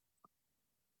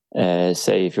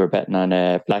 say if you're betting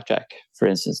on blackjack, for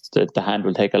instance, the hand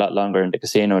will take a lot longer in the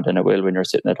casino than it will when you're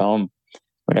sitting at home,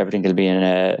 when everything will be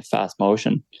in fast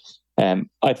motion.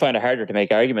 I'd find it harder to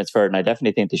make arguments for it, and I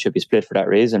definitely think they should be split for that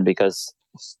reason, because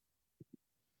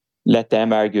let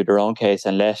them argue their own case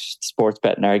and let sports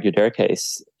betting argue their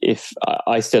case. If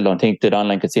I still don't think that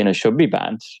online casinos should be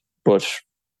banned, but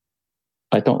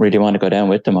I don't really want to go down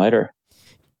with them either.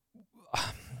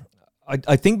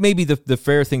 I think maybe the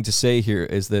fair thing to say here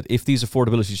is that if these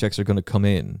affordability checks are going to come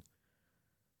in,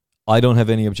 I don't have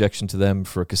any objection to them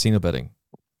for casino betting,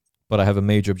 but I have a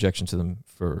major objection to them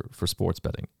for sports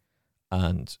betting.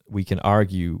 And we can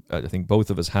argue, I think both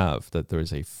of us have, that there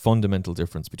is a fundamental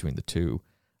difference between the two,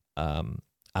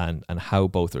 and how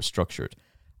both are structured.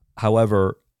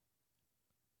 However,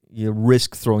 you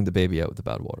risk throwing the baby out with the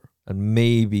bathwater. And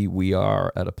maybe we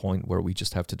are at a point where we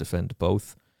just have to defend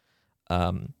both.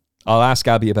 I'll ask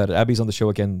Abby about it. Abby's on the show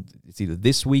again. It's either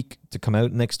this week to come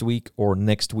out next week or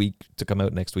next week to come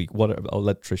out next week. I'll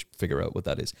let Trish figure out what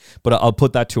that is. But I'll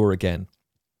put that to her again.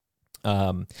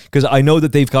 Because I know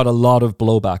that they've got a lot of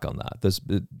blowback on that. There's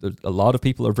a lot of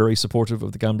people are very supportive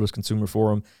of the Gamblers Consumer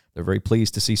Forum. They're very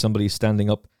pleased to see somebody standing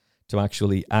up to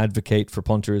actually advocate for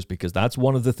punters, because that's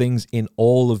one of the things in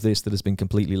all of this that has been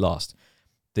completely lost.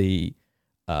 The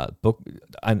book,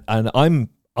 and I'm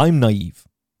naive,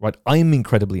 right? I'm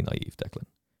incredibly naive, Declan,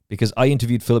 because I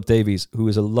interviewed Philip Davies, who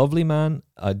is a lovely man.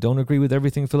 I don't agree with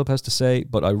everything Philip has to say,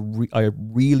 but I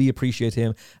really appreciate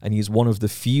him, and he's one of the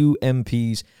few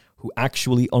MPs who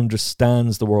actually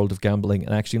understands the world of gambling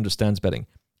and actually understands betting.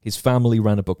 His family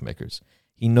ran a bookmakers.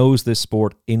 He knows this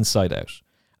sport inside out,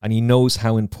 and he knows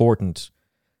how important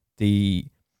the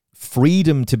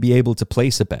freedom to be able to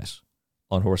place a bet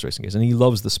on horse racing is, and he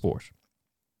loves the sport.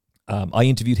 I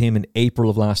interviewed him in April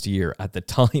of last year. At the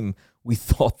time, we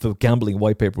thought the gambling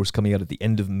white paper was coming out at the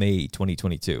end of May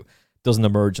 2022. Doesn't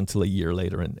emerge until a year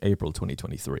later in April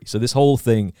 2023. So this whole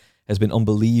thing has been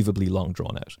unbelievably long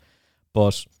drawn out.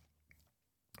 But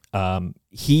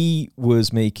he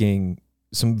was making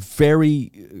some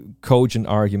very cogent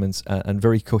arguments and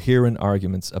very coherent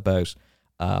arguments about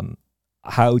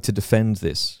how to defend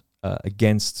this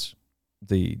against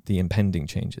the impending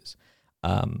changes.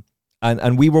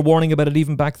 And we were warning about it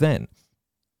even back then.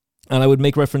 And I would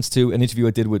make reference to an interview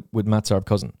I did with Matt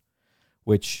Sarb-Cousin,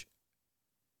 which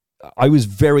I was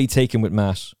very taken with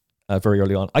Matt very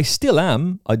early on. I still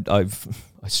am. I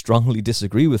strongly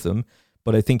disagree with him,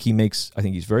 but I think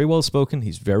he's very well spoken.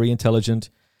 He's very intelligent.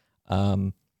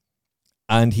 And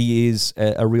he is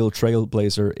a real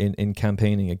trailblazer in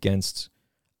campaigning against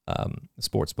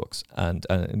sports books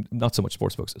and not so much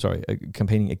sports books,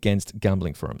 campaigning against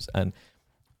gambling firms. And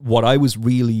what I was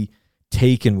really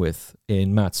taken with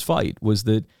in Matt's fight was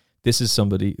that this is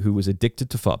somebody who was addicted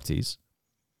to FOBTs,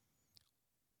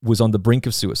 was on the brink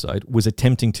of suicide, was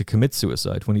attempting to commit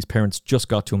suicide when his parents just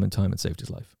got to him in time and saved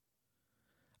his life.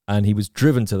 And he was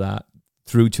driven to that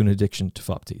through to an addiction to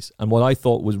FOBTs. And what I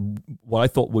thought was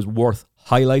worth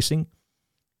highlighting,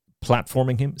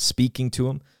 platforming him, speaking to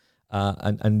him,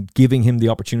 and giving him the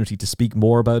opportunity to speak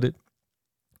more about it,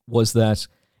 was that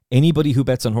anybody who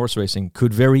bets on horse racing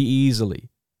could very easily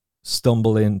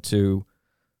stumble into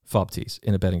FOBTs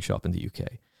in a betting shop in the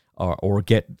UK, or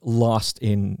get lost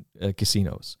in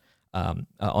casinos,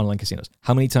 online casinos.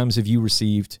 How many times have you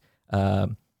received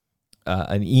an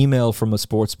email from a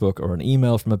sports book or an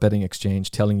email from a betting exchange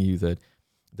telling you that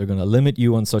they're going to limit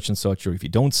you on such and such, or if you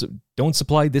don't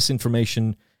supply this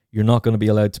information, you're not going to be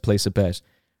allowed to place a bet?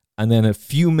 And then a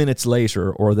few minutes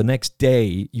later or the next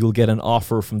day, you'll get an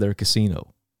offer from their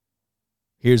casino.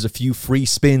 Here's a few free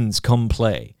spins, come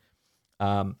play.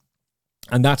 And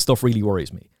that stuff really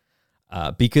worries me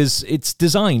because it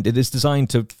is designed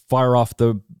to fire off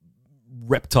the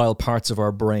reptile parts of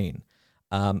our brain.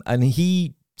 And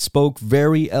he spoke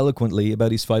very eloquently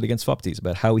about his fight against FOBTs,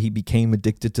 about how he became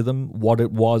addicted to them, what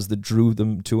it was that drew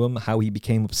them to him, how he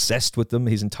became obsessed with them.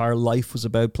 His entire life was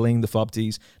about playing the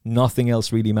FOBTs. Nothing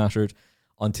else really mattered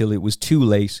until it was too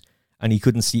late and he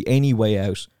couldn't see any way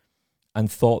out,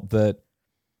 and thought that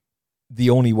the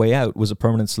only way out was a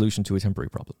permanent solution to a temporary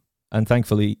problem. And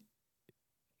thankfully,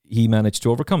 he managed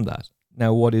to overcome that.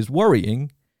 Now, what is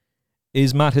worrying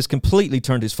is Matt has completely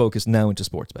turned his focus now into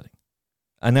sports betting.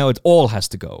 And now it all has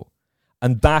to go.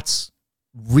 And that's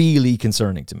really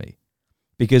concerning to me,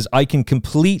 because I can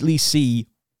completely see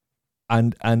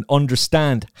and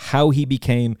understand how he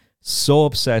became so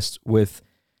obsessed with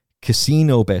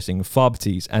casino betting,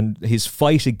 FOBTs, and his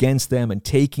fight against them and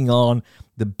taking on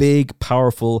the big,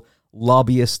 powerful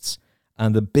lobbyists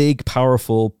and the big,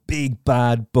 powerful, big,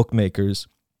 bad bookmakers,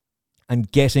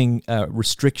 and getting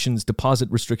restrictions, deposit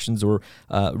restrictions, or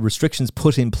restrictions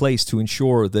put in place to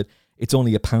ensure that it's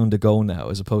only £1 a go now,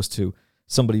 as opposed to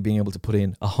somebody being able to put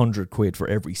in 100 quid for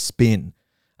every spin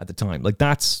at the time. Like,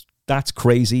 that's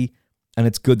crazy, and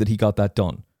it's good that he got that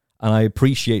done. And I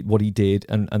appreciate what he did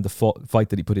and the fight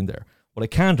that he put in there. What I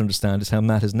can't understand is how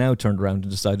Matt has now turned around and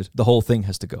decided the whole thing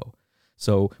has to go.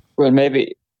 So, well,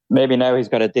 maybe now he's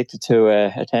got addicted to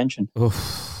attention.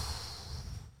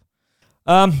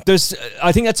 I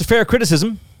think that's a fair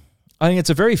criticism. I think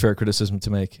it's a very fair criticism to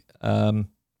make.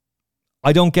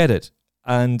 I don't get it.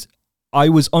 And I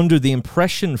was under the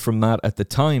impression from Matt at the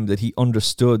time that he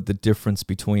understood the difference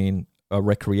between a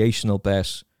recreational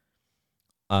bet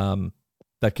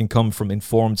that can come from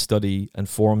informed study and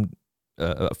form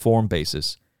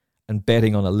basis, and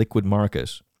betting on a liquid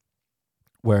market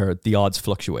where the odds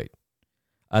fluctuate,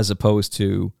 as opposed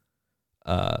to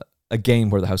a game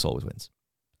where the house always wins.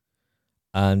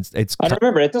 And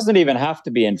remember, it doesn't even have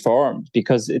to be informed,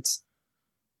 because it's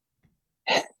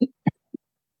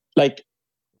like,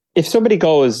 if somebody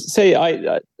goes, say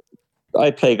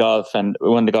I play golf, and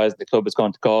one of the guys at the club is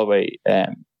going to Galway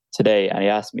today, and he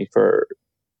asked me for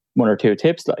one or two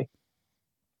tips, like,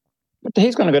 but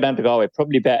he's going to go down to Galway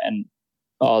probably betting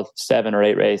all 7 or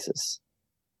 8 races.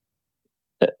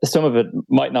 Some of it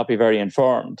might not be very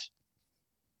informed,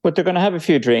 but they're going to have a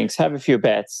few drinks, have a few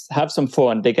bets, have some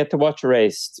fun. They get to watch a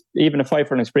race. Even a 5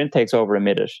 furlong sprint takes over a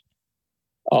minute,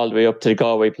 all the way up to the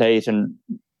Galway Plate and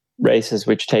races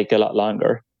which take a lot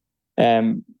longer.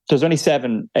 There's only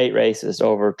 7-8 races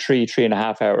over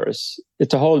 3.5 hours.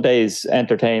 It's a whole day's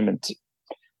entertainment,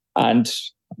 and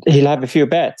he'll have a few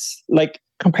bets. Like,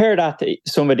 compare that to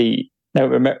somebody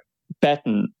now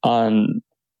betting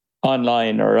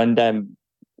online or on them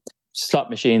slot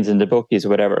machines in the bookies or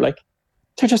whatever. Like,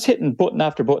 they're just hitting button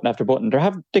after button after button.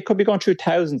 They could be going through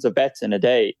thousands of bets in a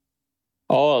day,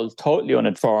 all totally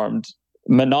uninformed,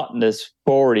 monotonous,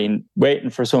 boring, waiting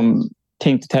for some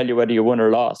thing to tell you whether you won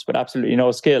or lost, with absolutely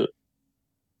no skill.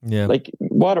 Yeah. Like,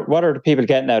 what are the people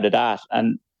getting out of that?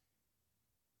 And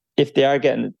if they are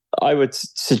getting, I would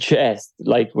suggest,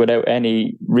 like, without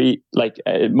any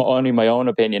only my own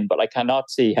opinion, but I cannot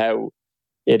see how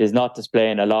it is not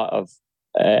displaying a lot of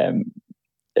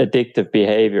addictive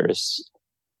behaviors,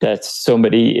 that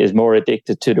somebody is more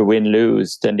addicted to the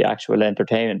win-lose than the actual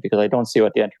entertainment, because I don't see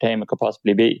what the entertainment could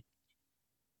possibly be.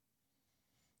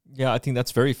 Yeah, I think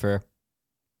that's very fair.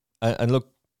 And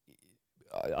look,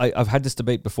 I've had this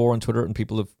debate before on Twitter, and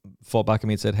people have fought back at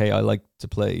me and said, hey, I like to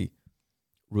play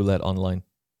roulette online.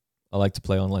 I like to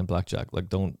play online blackjack. Like,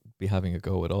 don't be having a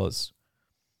go at us.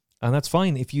 And that's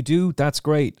fine. If you do, that's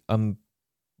great. I'm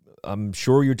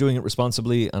sure you're doing it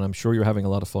responsibly, and I'm sure you're having a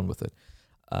lot of fun with it.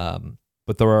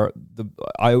 But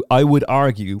I would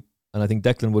argue, and I think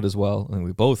Declan would as well, and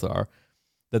we both are,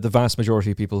 that the vast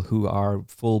majority of people who are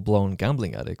full-blown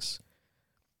gambling addicts,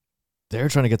 they're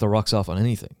trying to get their rocks off on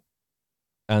anything.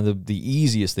 And the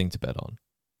easiest thing to bet on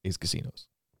is casinos.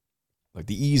 Like,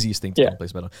 the easiest thing to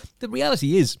place a bet on. The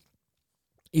reality is,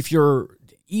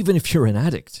 even if you're an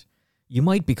addict, you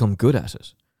might become good at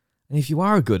it. And if you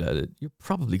are good at it, you're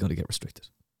probably going to get restricted.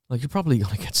 Like, you're probably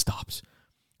going to get stopped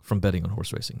from betting on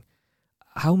horse racing.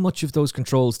 How much of those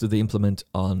controls do they implement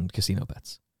on casino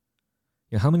bets?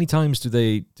 You know, how many times do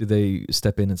they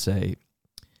step in and say,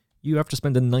 you have to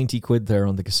spend a 90 quid there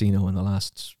on the casino in the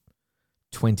last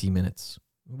 20 minutes?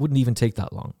 It wouldn't even take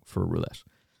that long for a roulette.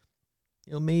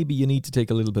 You know, maybe you need to take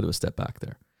a little bit of a step back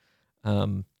there.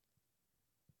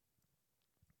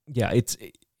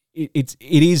 It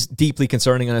is deeply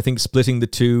concerning, and I think splitting the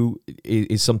two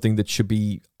is something that should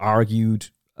be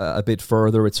argued a bit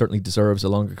further. It certainly deserves a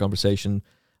longer conversation.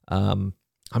 I'm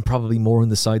probably more on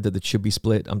the side that it should be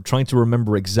split. I'm trying to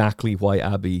remember exactly why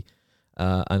Abby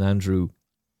and Andrew.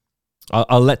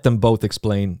 I'll let them both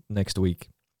explain next week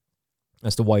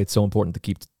as to why it's so important to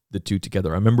keep the two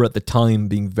together. I remember at the time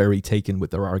being very taken with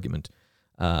their argument.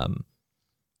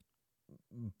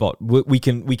 But we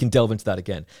can delve into that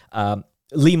again.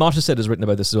 Lee Motteset has written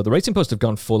about this as well. The Racing Post have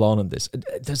gone full on this.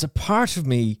 There's a part of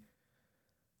me,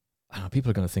 I don't know, people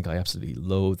are going to think I absolutely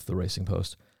loathe the Racing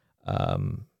Post.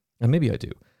 And maybe I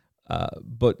do.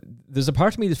 But there's a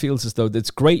part of me that feels as though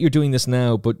it's great you're doing this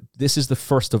now, but this is the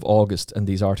 1st of August and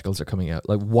these articles are coming out.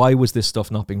 Like, why was this stuff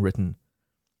not being written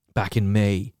back in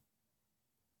May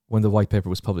when the white paper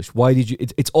was published? Why did you...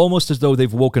 It's almost as though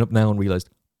they've woken up now and realized,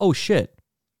 oh shit,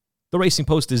 the Racing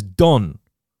Post is done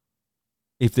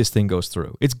if this thing goes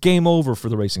through. It's game over for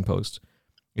the Racing Post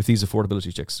if these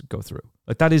affordability checks go through.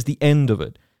 Like, that is the end of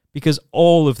it, because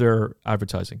all of their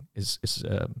advertising is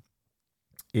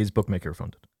bookmaker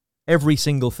funded. Every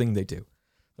single thing they do.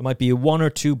 There might be 1 or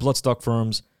 2 bloodstock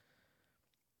firms.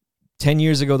 10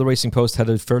 years ago, the Racing Post had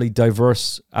a fairly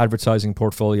diverse advertising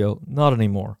portfolio. Not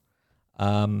anymore.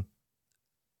 But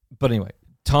anyway,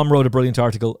 Tom wrote a brilliant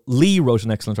article. Lee wrote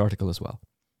an excellent article as well.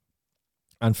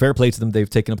 And fair play to them, they've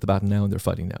taken up the baton now and they're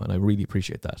fighting now, and I really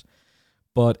appreciate that.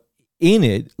 But in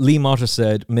it, Lee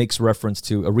Motteset makes reference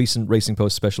to a recent Racing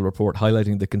Post special report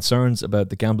highlighting the concerns about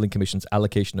the Gambling Commission's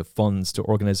allocation of funds to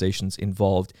organisations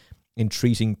involved in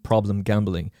treating problem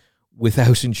gambling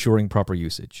without ensuring proper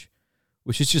usage,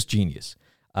 which is just genius.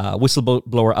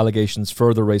 Whistleblower allegations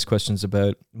further raise questions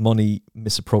about money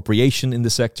misappropriation in the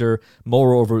sector.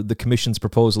 Moreover, the Commission's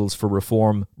proposals for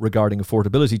reform regarding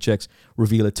affordability checks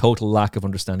reveal a total lack of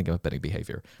understanding about betting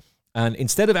behaviour. And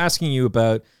instead of asking you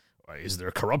about, is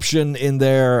there corruption in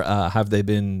there? Have they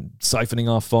been siphoning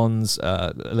off funds?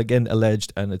 Again,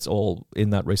 alleged, and it's all in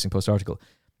that Racing Post article.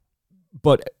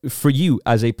 But for you,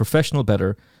 as a professional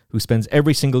bettor who spends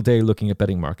every single day looking at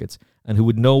betting markets and who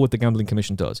would know what the Gambling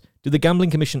Commission does, do the Gambling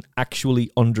Commission actually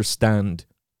understand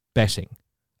betting?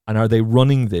 And are they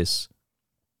running this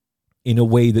in a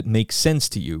way that makes sense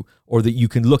to you, or that you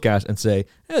can look at and say,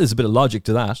 there's a bit of logic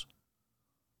to that?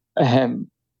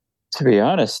 To be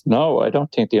honest, no, I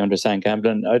don't think they understand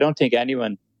gambling. I don't think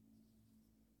anyone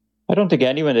I don't think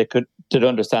anyone that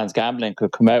understands gambling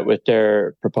could come out with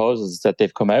their proposals that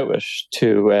they've come out with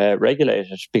to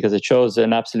regulate it, because it shows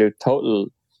an absolute total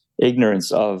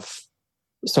ignorance of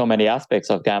so many aspects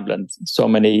of gambling.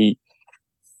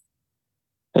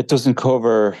 It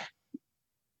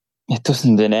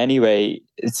doesn't in any way.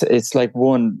 It's like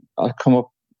I'll come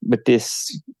up with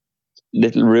this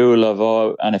little rule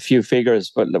of and a few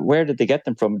figures, but where did they get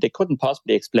them from? They couldn't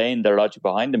possibly explain their logic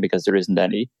behind them because there isn't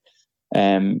any.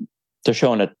 They're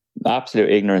showing an absolute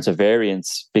ignorance of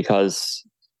variance, because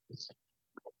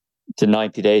the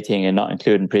 90-day thing and not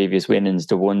including previous winnings,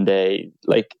 the 1 day,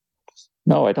 like,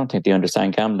 no, I don't think they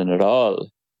understand gambling at all.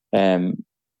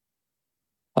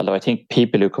 Although I think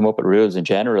people who come up with rules in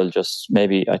general,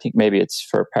 maybe it's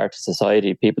for part of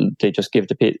society. They just give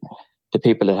the people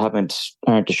that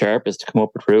aren't the sharpest to come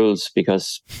up with rules,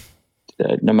 because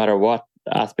no matter what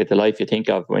aspect of life you think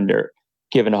of, when they're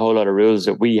given a whole lot of rules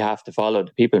that we have to follow,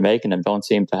 the people making them don't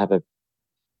seem to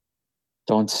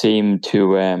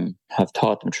have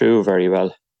thought them through very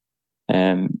well.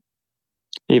 Even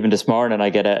this morning, I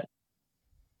had a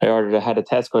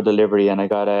Tesco delivery, and I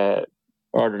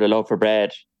ordered a loaf of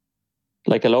bread,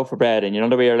 like a loaf of bread, and you know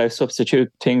the way you're allowed to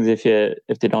substitute things if they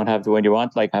don't have the one you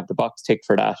want, like have the box tick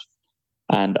for that,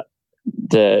 and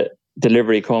the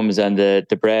delivery comes and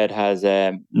the bread has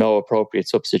no appropriate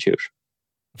substitute.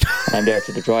 I'm there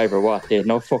to the driver, what? They have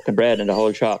no fucking bread in the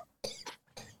whole shop.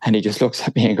 And he just looks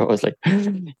at me and goes like,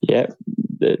 yeah,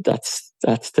 that's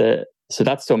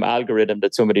some algorithm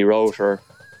that somebody wrote, or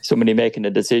somebody making a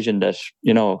decision that,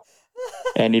 you know,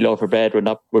 any loaf of bread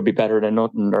would be better than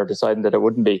nothing, or deciding that it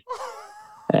wouldn't be.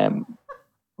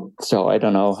 So I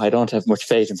don't know. I don't have much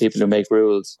faith in people who make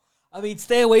rules. I mean,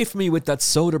 stay away from me with that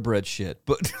soda bread shit.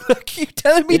 But like, you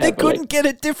telling me they couldn't get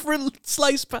a different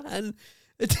slice pan?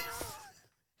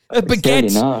 A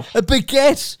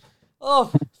baguette.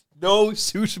 Oh, no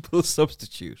suitable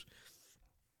substitute.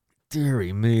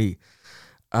 Deary me.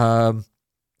 Yeah,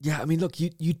 I mean, look,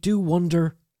 you do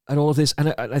wonder at all of this,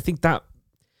 and I think that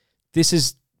this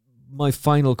is my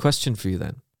final question for you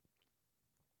then.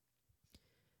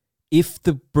 If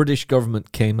the British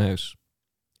government came out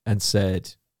and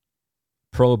said,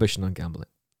 prohibition on gambling,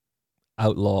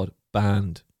 outlawed,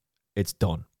 banned, it's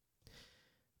done,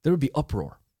 there would be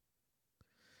uproar.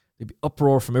 There'd be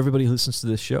uproar from everybody who listens to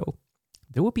this show.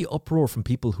 There would be uproar from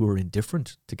people who are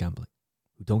indifferent to gambling,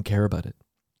 who don't care about it.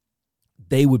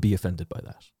 They would be offended by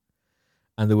that.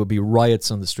 And there would be riots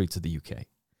on the streets of the UK.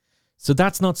 So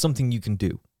that's not something you can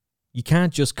do. You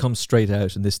can't just come straight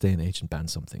out in this day and age and ban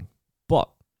something.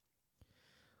 But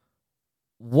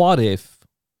what if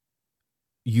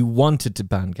you wanted to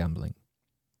ban gambling?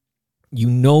 You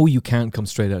know you can't come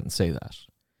straight out and say that.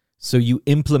 So you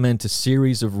implement a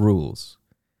series of rules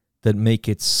that make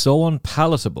it so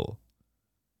unpalatable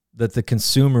that the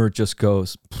consumer just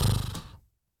goes,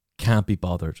 can't be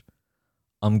bothered.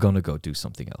 I'm going to go do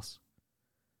something else.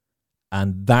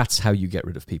 And that's how you get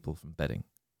rid of people from betting.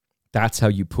 That's how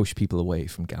you push people away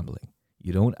from gambling.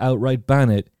 You don't outright ban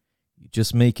it. You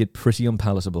just make it pretty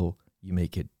unpalatable. You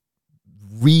make it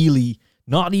really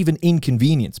not even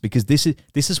inconvenience, because this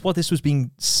is what this was being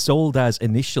sold as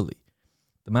initially.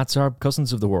 The Matt Sarb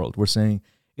cousins of the world were saying,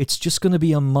 it's just going to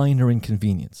be a minor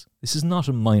inconvenience. This is not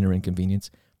a minor inconvenience.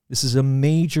 This is a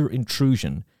major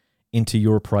intrusion into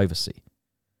your privacy,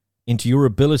 into your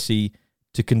ability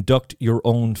to conduct your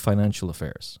own financial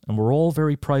affairs. And we're all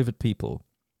very private people.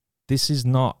 This is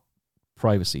not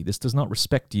privacy. This does not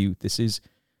respect you. This is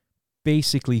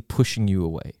basically pushing you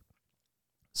away.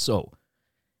 So,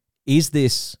 is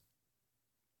this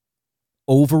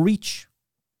overreach?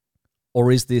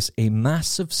 Or is this a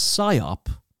massive psyop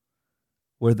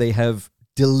where they have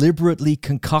deliberately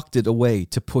concocted a way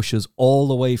to push us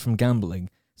all away from gambling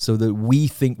so that we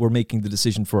think we're making the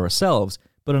decision for ourselves,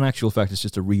 but in actual fact, it's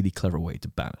just a really clever way to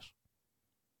ban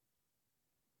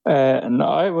it? No,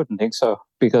 I wouldn't think so,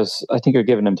 because I think you're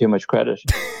giving them too much credit.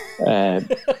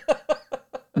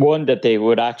 One, that they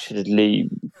would actually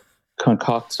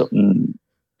concoct something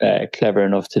clever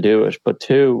enough to do it, but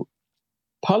two,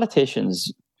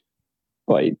 politicians,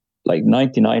 by like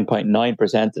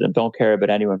 99.9% of them, don't care about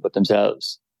anyone but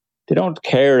themselves. They don't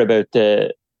care about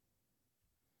the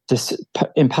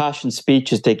impassioned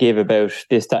speeches they give about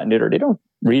this, that, and the other. They don't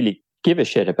really give a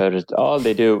shit about it.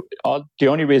 The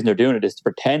only reason they're doing it is to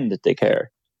pretend that they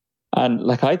care. And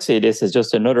like, I'd say this is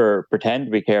just another pretend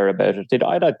we care about it.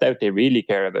 I don't doubt they really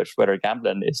care about whether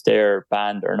gambling is there,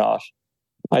 banned or not.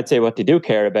 I'd say what they do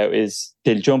care about is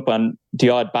they'll jump on the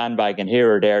odd bandwagon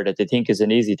here or there that they think is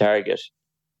an easy target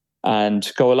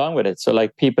and go along with it. So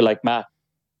like people like Matt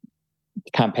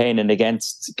campaigning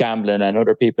against gambling, and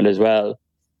other people as well,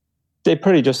 they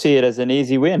probably just see it as an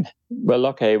easy win. Well,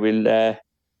 okay, we'll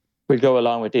go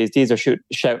along with these. These are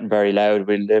shouting very loud.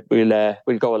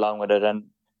 We'll go along with it. And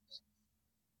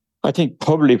I think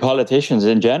probably politicians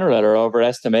in general are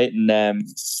overestimating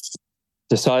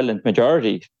the silent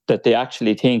majority, that they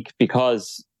actually think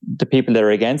because the people that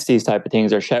are against these type of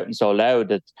things are shouting so loud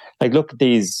that, like, look at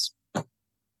these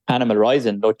animal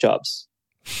rising nut jobs.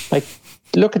 Like,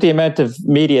 look at the amount of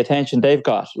media attention they've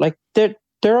got. Like, their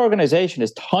organization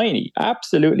is tiny,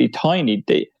 absolutely tiny.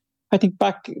 I think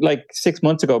back like 6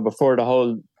 months ago, before the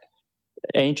whole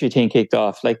Aintree thing kicked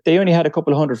off, like, they only had a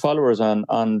couple of hundred followers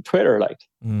on Twitter. Like,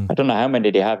 I don't know how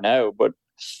many they have now, but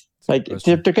like,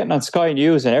 they're getting on Sky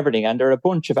News and everything, and they're a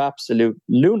bunch of absolute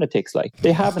lunatics. Like,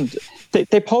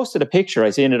 they posted a picture, I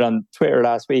seen it on Twitter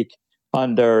last week,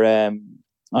 on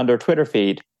their Twitter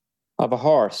feed, of a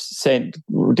horse, saying,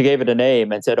 they gave it a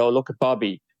name and said, "Oh, look at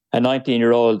Bobby, a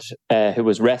 19-year-old who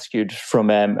was rescued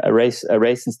from a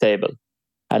racing stable,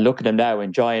 and look at him now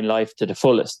enjoying life to the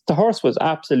fullest." The horse was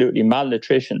absolutely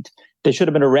malnutritioned. They should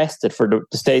have been arrested for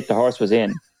the state the horse was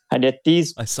in. And yet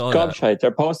these gobshites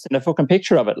are posting a fucking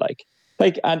picture of it,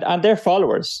 and their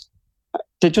followers,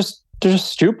 they're just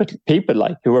stupid people,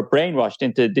 like, who are brainwashed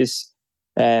into this,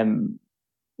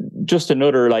 just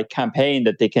another, like, campaign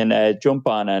that they can jump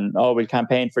on, and, oh, we'll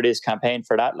campaign for this, campaign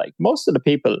for that. Like, most of the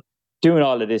people doing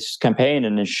all of this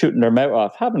campaigning and shooting their mouth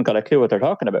off haven't got a clue what they're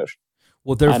talking about.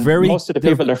 Well, most of the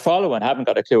people they're following haven't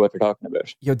got a clue what they're talking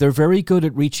about. Yeah, they're very good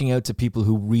at reaching out to people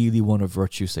who really want a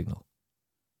virtue signal.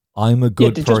 I'm a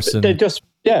good person. They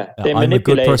I'm a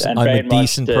good person. And I'm a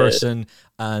decent person,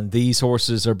 and these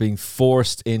horses are being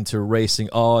forced into racing.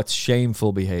 Oh, it's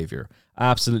shameful behavior.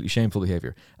 Absolutely shameful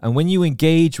behavior. And when you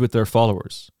engage with their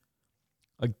followers,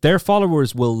 like, their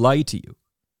followers will lie to you.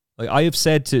 Like, I have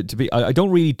said to be, I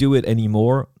don't really do it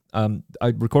anymore. I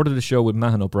recorded a show with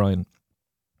Mahan O'Brien,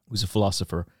 who's a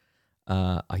philosopher.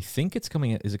 I think it's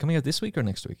coming out. Is it coming out this week or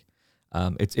next week?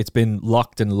 It's been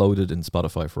locked and loaded in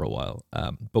Spotify for a while.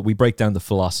 But we break down the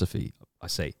philosophy. I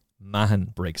say Mahan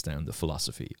breaks down the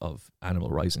philosophy of Animal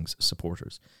Rising's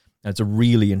supporters. And it's a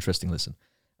really interesting listen.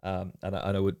 And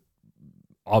I would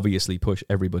obviously push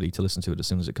everybody to listen to it as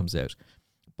soon as it comes out.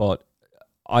 But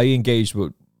I engaged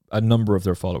with a number of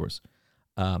their followers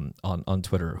on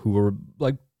Twitter, who were,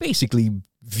 like, basically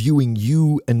viewing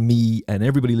you and me and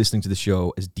everybody listening to the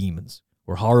show as demons.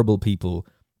 We're horrible people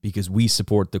because we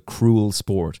support the cruel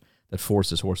sport that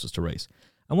forces horses to race.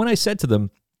 And when I said to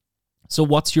them, so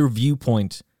what's your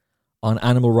viewpoint on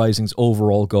Animal Rising's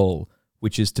overall goal,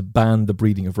 which is to ban the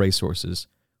breeding of racehorses,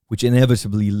 which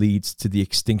inevitably leads to the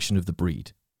extinction of the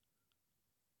breed?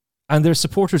 And their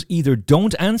supporters either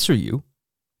don't answer you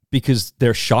because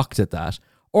they're shocked at that,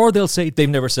 or they'll say, they've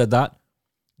never said that.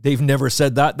 They've never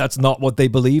said that. That's not what they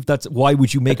believe. Why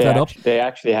would you make that up? They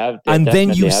actually have. And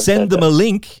then you send them a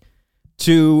link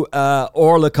to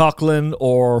Orla Coughlin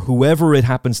or whoever it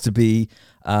happens to be,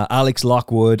 Alex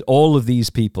Lockwood, all of these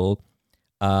people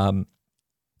on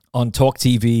Talk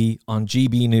TV, on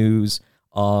GB News,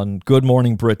 on Good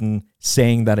Morning Britain,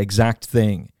 saying that exact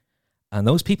thing. And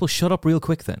those people shut up real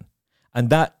quick then. And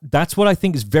that's what I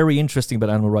think is very interesting about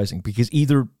Animal Rising, because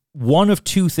either one of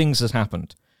two things has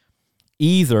happened.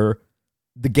 Either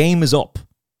the game is up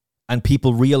and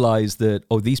people realize that,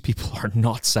 oh, these people are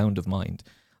not sound of mind.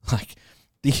 Like,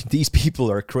 these people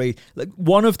are crazy. Like,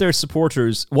 one of their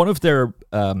supporters, one of their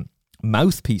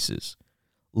mouthpieces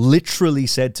literally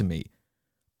said to me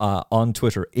on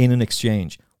Twitter in an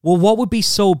exchange, well, what would be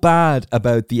so bad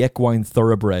about the equine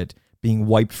thoroughbred being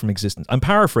wiped from existence? I'm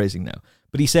paraphrasing now,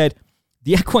 but he said,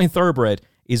 the equine thoroughbred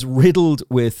is riddled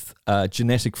with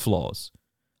genetic flaws,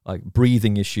 like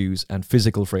breathing issues and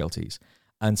physical frailties.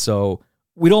 And so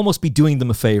we'd almost be doing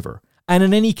them a favor. And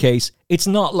in any case, it's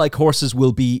not like horses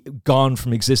will be gone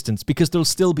from existence, because there'll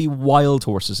still be wild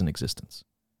horses in existence.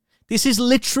 This is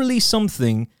literally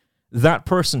something that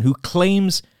person who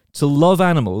claims to love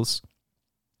animals,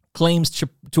 claims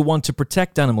to want to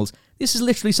protect animals, this is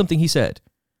literally something he said.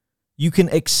 You can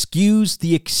excuse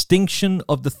the extinction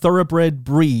of the thoroughbred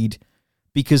breed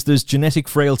because there's genetic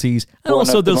frailties, and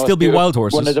also there'll still be wild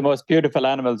horses. One of the most beautiful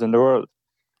animals in the world.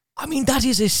 I mean, that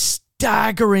is a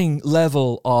staggering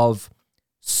level of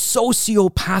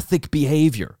sociopathic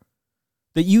behavior,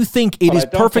 that you think it is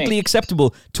perfectly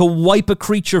acceptable to wipe a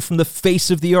creature from the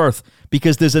face of the earth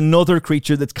because there's another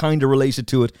creature that's kind of related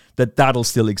to it that'll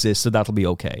still exist, so that'll be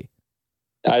okay.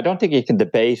 I don't think you can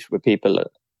debate with people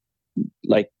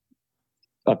like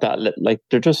that. Like,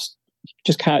 they're just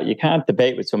you can't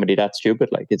debate with somebody that stupid.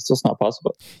 Like, it's just not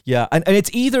possible. Yeah, and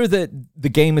it's either that the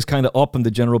game is kind of up and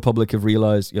the general public have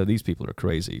realized, these people are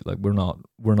crazy. Like, we're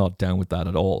not down with that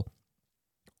at all.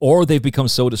 or they've become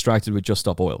so distracted with Just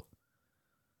Stop Oil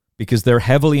because they're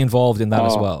heavily involved in that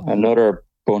as well. Another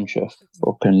bunch of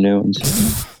fucking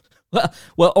loons.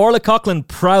 Well, Orla Coughlin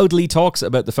proudly talks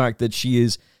about the fact that she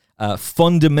is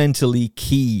fundamentally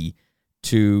key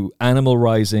to Animal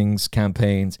Rising's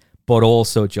campaigns, but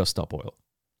also Just Stop Oil.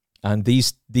 And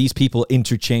these people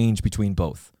interchange between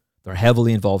both. They're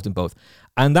heavily involved in both.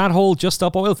 And that whole Just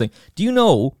Stop Oil thing, do you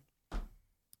know,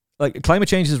 like, climate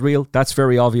change is real. That's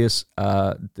very obvious.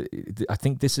 I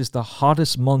think this is the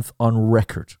hottest month on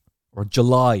record, or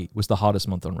July was the hottest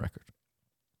month on record.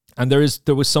 And there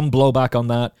was some blowback on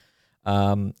that.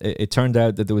 It turned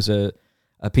out that there was a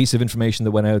piece of information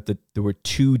that went out that there were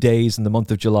 2 days in the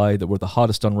month of July that were the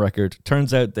hottest on record.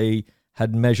 Turns out they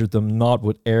had measured them not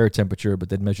with air temperature, but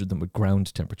they'd measured them with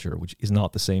ground temperature, which is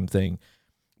not the same thing.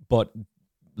 But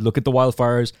look at the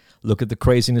wildfires, look at the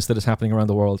craziness that is happening around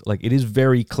the world. Like, it is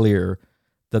very clear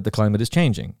that the climate is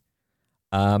changing.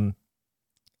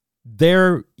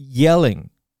 They're yelling,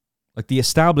 like the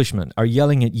establishment are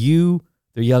yelling at you,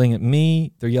 they're yelling at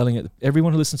me, they're yelling at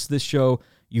everyone who listens to this show.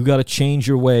 You got to change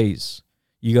your ways.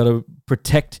 You got to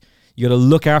protect, you got to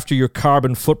look after your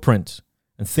carbon footprint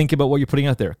and think about what you're putting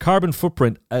out there. Carbon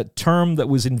footprint, a term that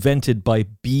was invented by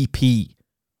BP,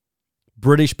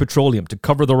 British Petroleum, to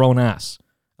cover their own ass.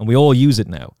 And we all use it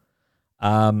now.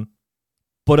 And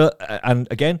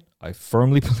again, I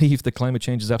firmly believe that climate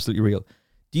change is absolutely real.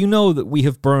 Do you know that we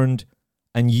have burned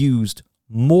and used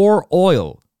more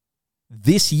oil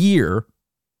this year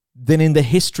than in the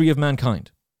history of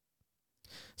mankind?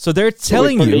 So they're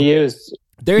telling you,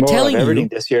 they're telling everything you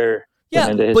this year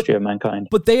in the history of mankind.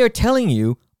 But they are telling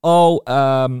you,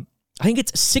 I think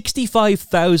it's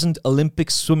 65,000 Olympic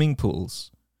swimming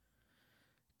pools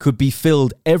could be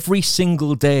filled every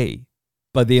single day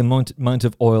by the amount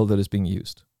of oil that is being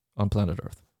used on planet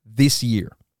Earth this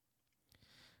year.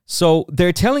 So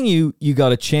they're telling you, you got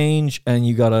to change and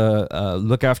you got to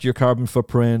look after your carbon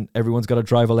footprint. Everyone's got to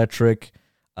drive electric.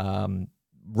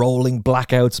 Rolling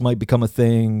blackouts might become a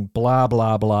thing, blah,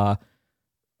 blah, blah.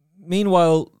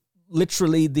 Meanwhile,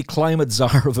 literally the climate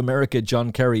czar of America,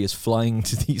 John Kerry, is flying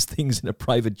to these things in a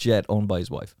private jet owned by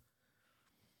his wife.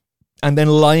 And then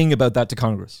lying about that to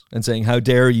Congress and saying, how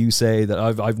dare you say that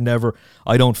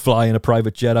I don't fly in a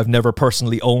private jet. I've never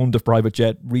personally owned a private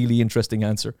jet. Really interesting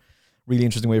answer. Really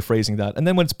interesting way of phrasing that. And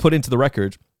then when it's put into the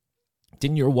record,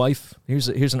 didn't your wife, here's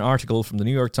an article from the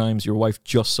New York Times, your wife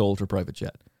just sold her private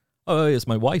jet. Oh, yes,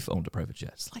 my wife owned a private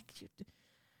jet. It's like,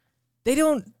 they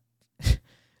don't,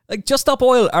 like, Just Stop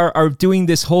Oil are doing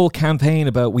this whole campaign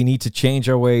about we need to change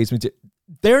our ways.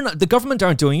 They're not, the government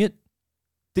aren't doing it.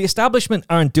 The establishment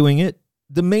aren't doing it.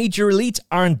 The major elites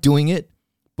aren't doing it,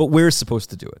 but we're supposed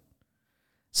to do it.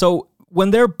 So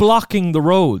when they're blocking the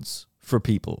roads for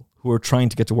people who are trying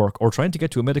to get to work or trying to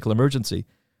get to a medical emergency,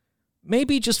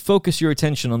 maybe just focus your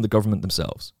attention on the government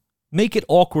themselves. Make it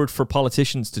awkward for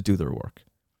politicians to do their work.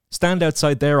 Stand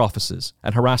outside their offices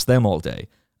and harass them all day.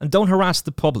 And don't harass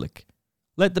the public.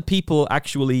 Let the people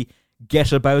actually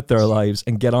get about their lives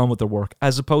and get on with their work,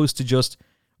 as opposed to just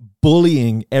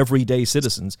bullying everyday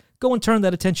citizens. Go and turn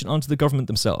that attention onto the government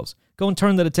themselves. Go and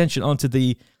turn that attention onto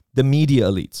the media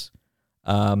elites.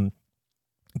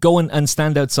 Go and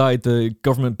stand outside the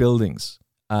government buildings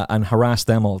and harass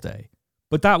them all day.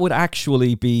 But that would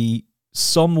actually be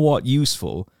somewhat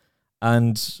useful.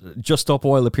 And Just Stop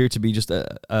Oil appeared to be just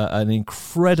an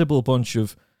incredible bunch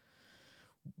of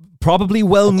probably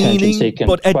well-meaning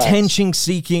but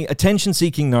attention-seeking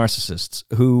narcissists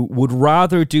who would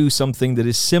rather do something that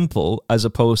is simple as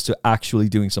opposed to actually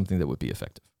doing something that would be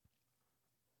effective.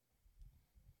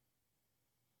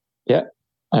 Yeah,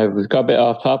 I got a bit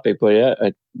off topic, but yeah,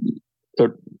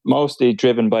 they're mostly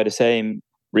driven by the same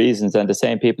reasons, and the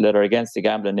same people that are against the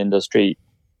gambling industry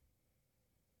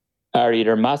are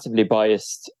either massively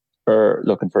biased or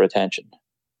looking for attention.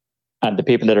 And the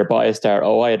people that are biased are,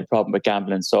 I had a problem with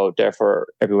gambling, so therefore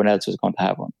everyone else was going to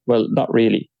have one. Well, not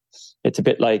really. It's a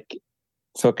bit like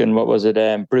fucking, what was it,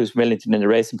 Bruce Millington in the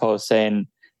Racing Post saying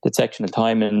that sectional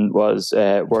timing was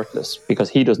worthless because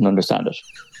he doesn't understand it.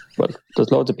 Well,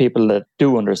 there's loads of people that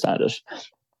do understand it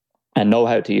and know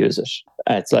how to use it.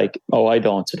 And it's like, I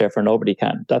don't, so therefore nobody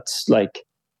can. That's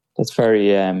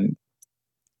very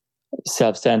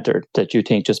self-centered, that you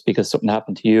think just because something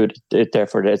happened to you,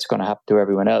 therefore it's going to happen to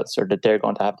everyone else, or that they're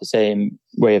going to have the same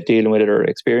way of dealing with it or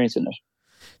experiencing it.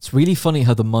 It's really funny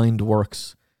how the mind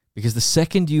works, because the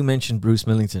second you mentioned Bruce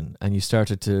Millington and you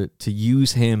started to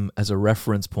use him as a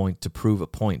reference point to prove a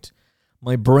point,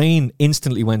 my brain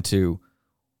instantly went to,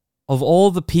 of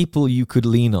all the people you could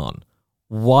lean on,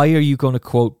 why are you going to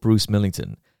quote Bruce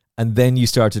Millington? And then you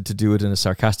started to do it in a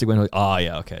sarcastic way, like,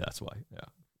 yeah, okay, that's why. Yeah.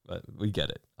 We get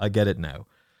it. I get it now.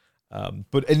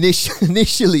 But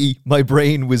initially,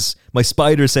 my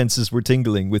spider senses were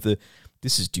tingling with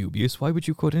this is dubious. Why would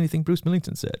you quote anything Bruce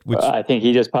Millington said? Which I think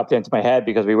he just popped into my head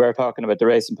because we were talking about the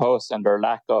Racing Post and their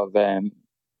lack of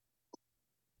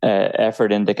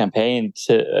effort in the campaign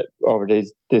over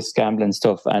this gambling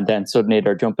stuff, and then suddenly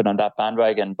they're jumping on that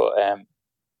bandwagon. But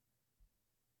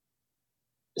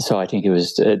so I think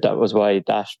that was why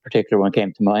that particular one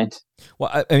came to mind.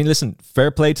 Well, I mean, listen, fair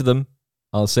play to them.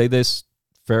 I'll say this.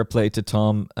 Fair play to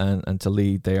Tom and to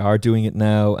Lee. They are doing it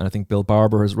now, and I think Bill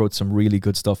Barber has wrote some really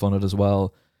good stuff on it as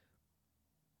well.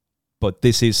 But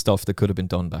this is stuff that could have been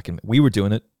done back in... We were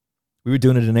doing it. We were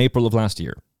doing it in April of last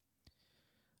year.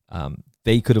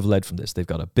 They could have led from this. They've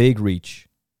got a big reach.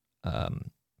 And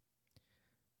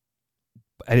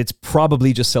it's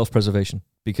probably just self-preservation,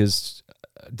 because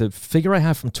the figure I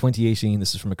have from 2018,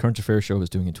 this is from a current affairs show I was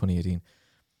doing in 2018,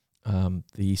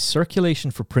 the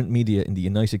circulation for print media in the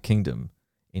United Kingdom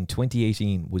in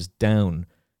 2018 was down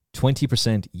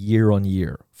 20% year on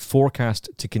year, forecast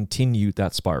to continue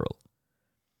that spiral.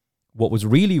 What was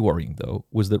really worrying, though,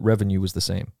 was that revenue was the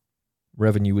same.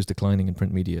 Revenue was declining in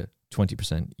print media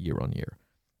 20% year on year.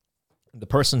 The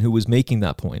person who was making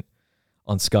that point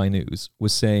on Sky News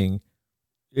was saying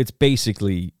it's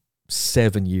basically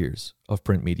 7 years of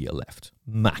print media left,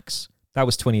 max. That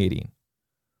was 2018.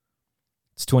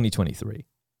 It's 2023.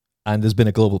 And there's been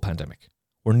a global pandemic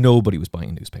where nobody was buying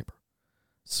a newspaper.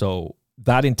 So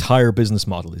that entire business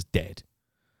model is dead.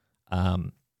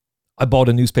 I bought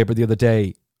a newspaper the other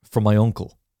day from my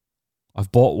uncle.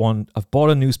 I've bought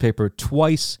a newspaper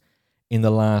twice in the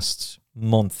last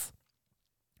month,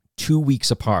 2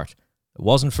 weeks apart. It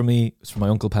wasn't for me, it was for my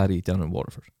Uncle Paddy down in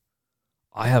Waterford.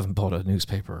 I haven't bought a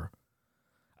newspaper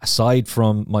aside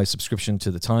from my subscription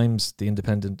to the Times, the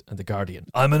Independent, and the Guardian.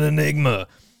 I'm an enigma.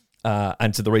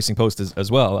 And to the Racing Post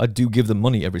as well. I do give them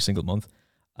money every single month.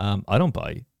 I don't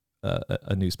buy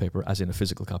a newspaper as in a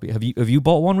physical copy. Have you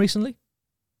bought one recently?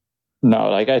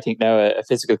 No, I think now a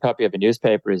physical copy of a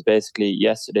newspaper is basically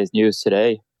yesterday's news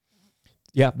today.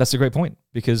 Yeah, that's a great point,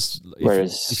 because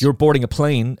if you're boarding a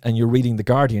plane and you're reading The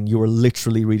Guardian, you are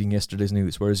literally reading yesterday's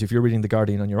news. Whereas if you're reading The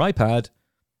Guardian on your iPad,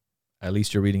 at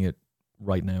least you're reading it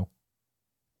right now.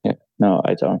 Yeah, no,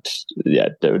 I don't. Yeah,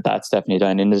 that's definitely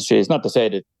down industry. It's not to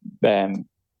say that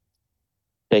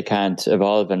they can't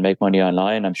evolve and make money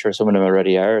online. I'm sure some of them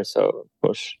already are. So,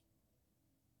 but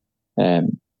the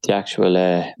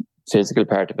actual physical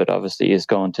part of it obviously is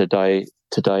going to die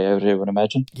out, I would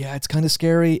imagine. Yeah, it's kind of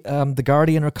scary. The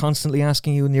Guardian are constantly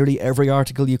asking you, nearly every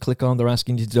article you click on, they're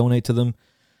asking you to donate to them.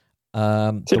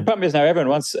 The problem is now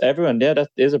everyone. Yeah, that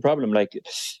is a problem. Like,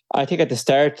 I think at the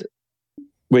start,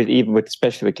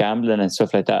 especially with gambling and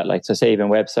stuff like that, like, so say even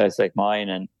websites like mine,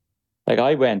 and like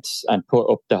I went and put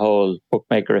up the whole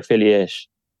bookmaker affiliate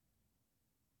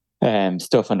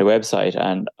stuff on the website,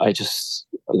 and I just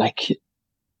like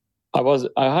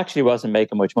I actually wasn't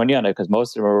making much money on it because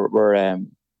most of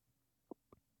them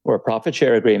were profit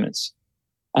share agreements,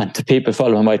 and the people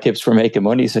following my tips were making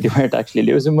money, so they weren't actually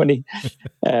losing money.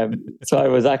 So I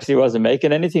wasn't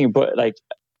making anything, but like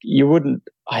you wouldn't.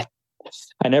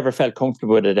 I never felt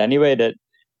comfortable with it anyway. That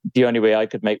the only way I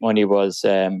could make money was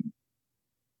that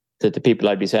the people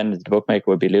I'd be sending to the bookmaker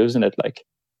would be losing it. Like,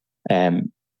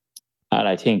 and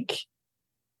I think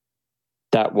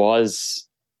that was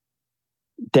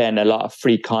then a lot of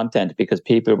free content because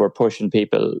people were pushing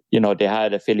people. You know, they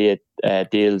had affiliate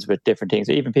deals with different things.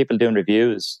 Even people doing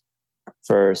reviews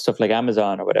for stuff like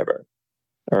Amazon or whatever.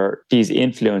 Or these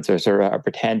influencers are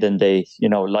pretending they,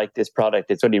 like this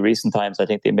product. It's only recent times I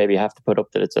think they maybe have to put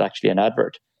up that it's actually an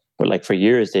advert. But like for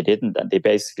years they didn't. And they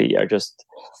basically are just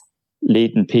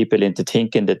leading people into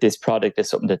thinking that this product is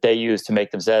something that they use to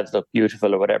make themselves look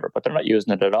beautiful or whatever. But they're not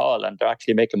using it at all. And they're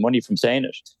actually making money from saying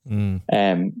it.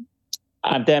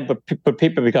 And then, but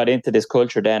people got into this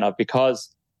culture then of,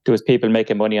 because there was people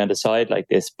making money on the side like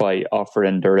this by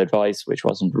offering their advice, which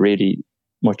wasn't really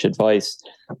much advice.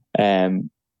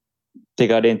 They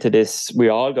got into this, we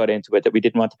all got into it, that we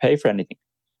didn't want to pay for anything.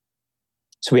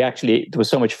 So there was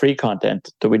so much free content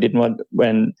that we didn't want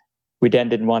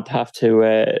to have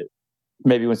to,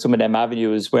 maybe when some of them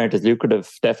avenues weren't as lucrative,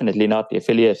 definitely not the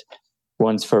affiliate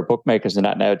ones for bookmakers and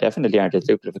that now definitely aren't as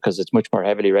lucrative because it's much more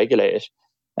heavily regulated.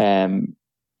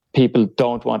 People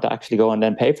don't want to actually go and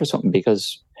then pay for something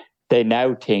because they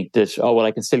now think that, oh, well,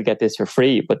 I can still get this for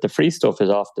free, but the free stuff is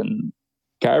often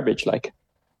garbage, like.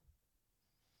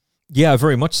 Yeah,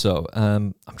 very much so.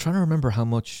 I'm trying to remember how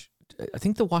much. I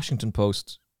think the Washington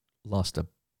Post lost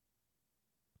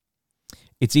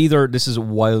it's either, this is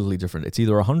wildly different. It's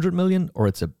either 100 million or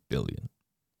it's $1 billion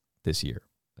this year.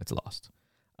 It's lost.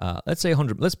 Let's say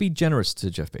 100. Let's be generous to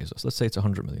Jeff Bezos. Let's say it's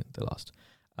 100 million they lost.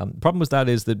 The problem with that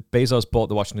is that Bezos bought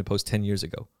the Washington Post 10 years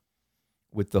ago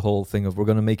with the whole thing of we're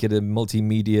going to make it a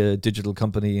multimedia digital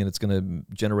company and it's going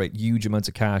to generate huge amounts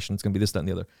of cash and it's going to be this, that, and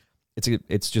the other.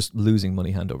 It's just losing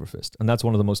money hand over fist. And that's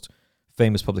one of the most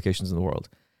famous publications in the world.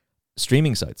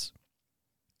 Streaming sites.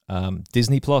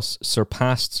 Disney Plus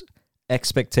surpassed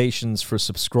expectations for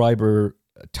subscriber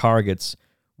targets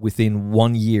within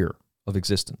 1 year of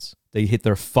existence. They hit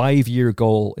their 5-year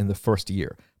goal in the first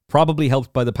year, probably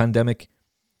helped by the pandemic.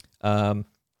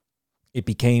 It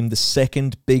became the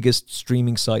second biggest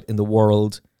streaming site in the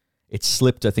world. It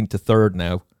slipped, I think, to third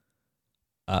now.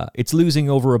 It's losing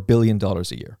over $1 billion a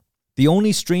year. The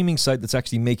only streaming site that's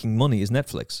actually making money is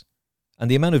Netflix. And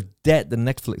the amount of debt that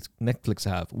Netflix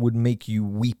have would make you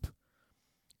weep.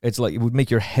 It's like it would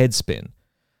make your head spin.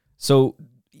 So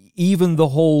even the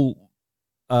whole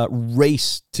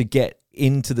race to get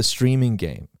into the streaming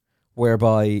game,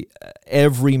 whereby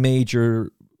every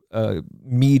major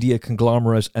media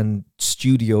conglomerate and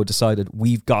studio decided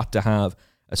we've got to have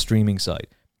a streaming site.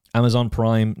 Amazon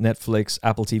Prime, Netflix,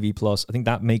 Apple TV Plus, I think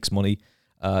that makes money.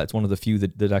 It's one of the few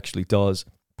that actually does.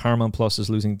 Paramount Plus is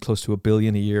losing close to $1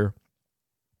 billion a year.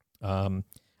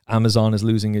 Amazon is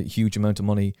losing a huge amount of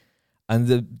money. And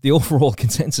the overall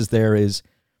consensus there is,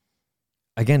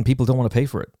 again, people don't want to pay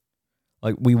for it.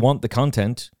 Like, we want the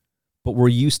content, but we're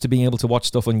used to being able to watch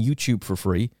stuff on YouTube for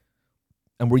free.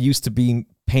 And we're used to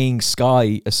paying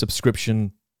Sky a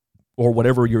subscription or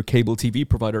whatever your cable TV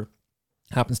provider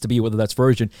happens to be, whether that's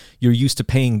Virgin. You're used to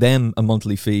paying them a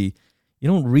monthly fee. You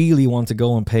don't really want to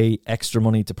go and pay extra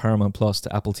money to Paramount Plus,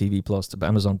 to Apple TV Plus, to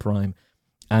Amazon Prime,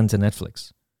 and to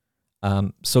Netflix.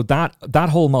 So that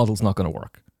whole model's not going to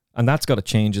work. And that's got to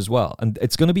change as well. And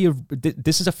it's going to be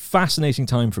this is a fascinating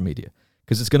time for media,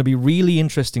 because it's going to be really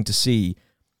interesting to see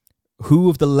who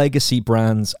of the legacy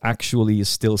brands actually is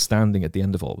still standing at the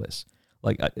end of all this.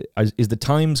 Like, is the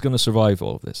Times going to survive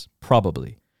all of this?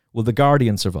 Probably. Will the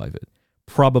Guardian survive it?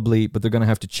 Probably, but they're going to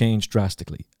have to change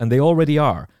drastically. And they already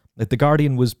are. Like, the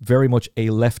Guardian was very much a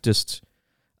leftist,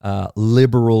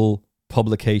 liberal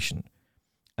publication.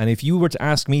 And if you were to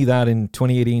ask me that in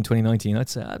 2018, 2019, I'd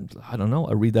say, I don't know.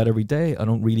 I read that every day. I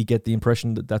don't really get the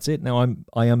impression that that's it. Now,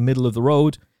 I am middle of the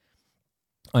road.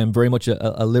 I am very much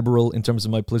a liberal in terms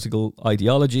of my political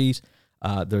ideologies.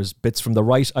 There's bits from the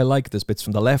right I like. There's bits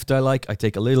from the left I like. I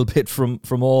take a little bit from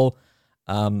all.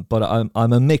 But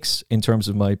I'm a mix in terms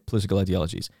of my political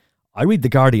ideologies. I read The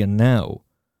Guardian now,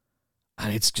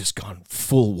 and it's just gone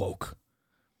full woke.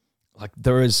 Like,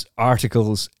 there is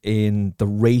articles in the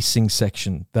racing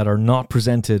section that are not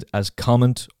presented as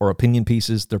comment or opinion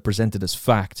pieces. They're presented as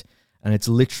fact. And it's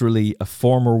literally a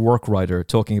former work writer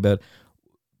talking about,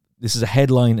 this is a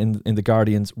headline in the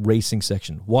Guardian's racing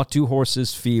section. What do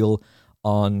horses feel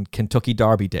on Kentucky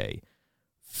Derby Day?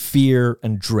 Fear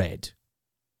and dread.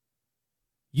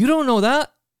 You don't know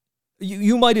that.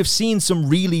 You might have seen some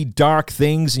really dark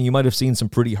things, and you might have seen some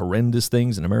pretty horrendous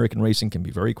things, and American racing can be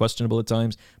very questionable at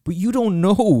times, but you don't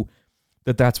know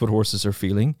that that's what horses are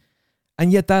feeling.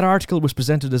 And yet that article was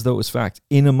presented as though it was fact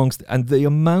and the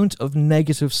amount of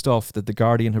negative stuff that The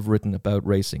Guardian have written about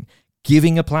racing,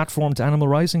 giving a platform to Animal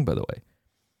Rising, by the way,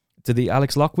 to the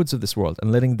Alex Lockwoods of this world,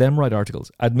 and letting them write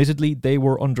articles. Admittedly, they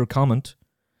were under comment,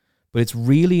 but it's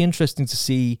really interesting to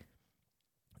see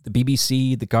the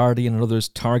BBC, The Guardian, and others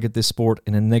target this sport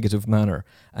in a negative manner.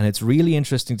 And it's really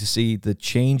interesting to see the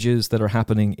changes that are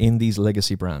happening in these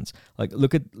legacy brands. Like,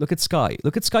 look at Sky.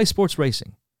 Look at Sky Sports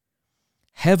Racing.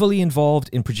 Heavily involved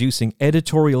in producing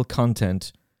editorial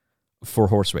content for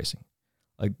horse racing.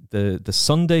 Like, the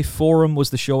Sunday Forum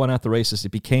was the show on At the Races. It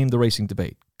became the Racing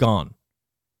Debate. Gone.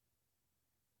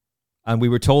 And we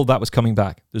were told that was coming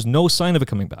back. There's no sign of it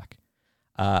coming back.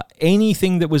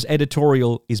 Anything that was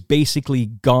editorial is basically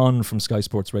gone from Sky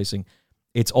Sports Racing.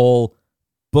 It's all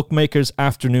Bookmakers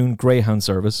Afternoon Greyhound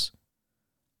Service,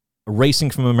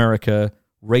 Racing from America,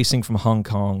 Racing from Hong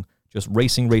Kong, just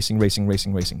racing.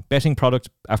 Betting product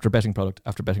after betting product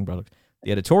after betting product.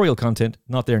 The editorial content,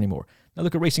 not there anymore. Now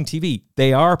look at Racing TV.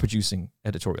 They are producing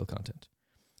editorial content.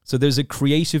 So there's a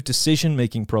creative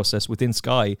decision-making process within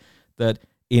Sky that,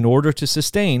 in order to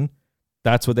sustain,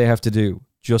 that's what they have to do.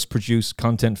 Just produce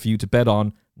content for you to bet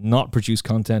on, not produce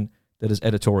content that is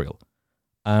editorial.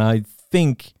 And I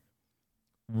think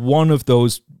one of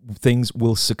those things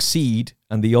will succeed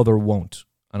and the other won't.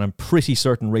 And I'm pretty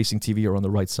certain Racing TV are on the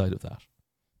right side of that.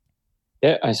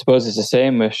 Yeah, I suppose it's the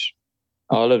same with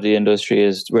all of the industry.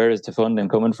 Is where is the funding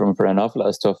coming from for an awful lot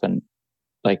of stuff? And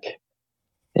like,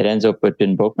 it ends up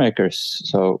within bookmakers.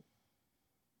 So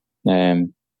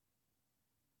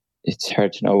it's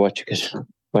hard to know what you could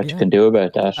what you can do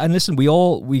about that. And listen,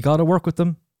 we got to work with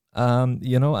them.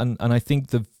 You know, and I think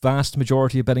the vast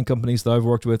majority of betting companies that I've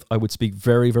worked with, I would speak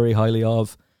very, very highly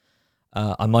of.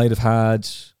 I've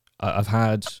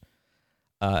had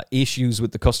issues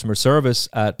with the customer service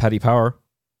at Paddy Power.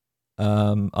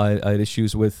 I had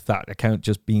issues with that account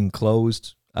just being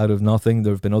closed out of nothing.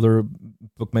 There have been other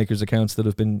bookmakers' accounts that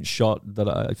have been shut that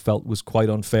I felt was quite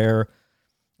unfair.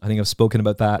 I think I've spoken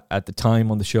about that at the time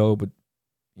on the show, but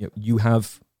you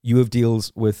have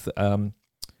deals with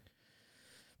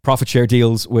profit share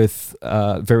deals with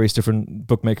various different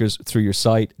bookmakers through your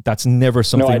site. That's never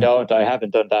something. No, I don't. I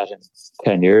haven't done that in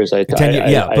 10 years.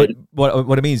 But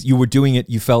what I mean is, you were doing it.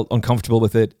 You felt uncomfortable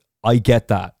with it. I get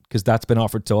that, because that's been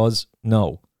offered to us.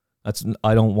 No,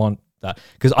 I don't want that,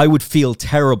 because I would feel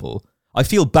terrible. I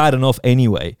feel bad enough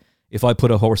anyway if I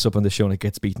put a horse up on the show and it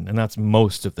gets beaten, and that's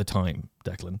most of the time,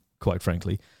 Declan. Quite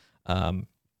frankly,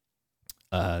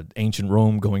 ancient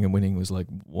Rome going and winning was like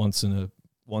once in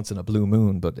a blue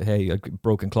moon, but hey, a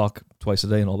broken clock twice a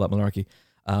day and all that malarkey.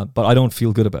 But I don't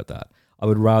feel good about that. I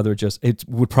would rather it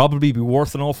would probably be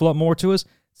worth an awful lot more to us.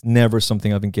 It's never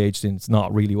something I've engaged in. It's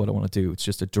not really what I want to do. It's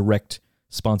just a direct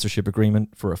sponsorship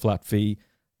agreement for a flat fee.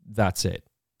 That's it.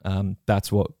 That's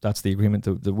the agreement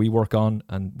that we work on,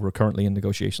 and we're currently in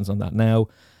negotiations on that now.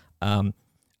 And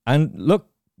look,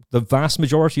 the vast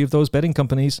majority of those betting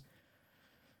companies,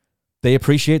 they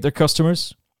appreciate their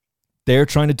customers. They're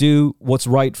trying to do what's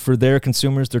right for their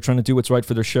consumers. They're trying to do what's right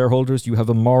for their shareholders. You have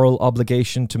a moral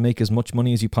obligation to make as much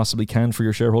money as you possibly can for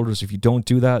your shareholders. If you don't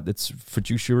do that, it's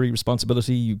fiduciary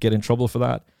responsibility. You get in trouble for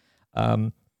that.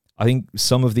 I think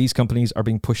some of these companies are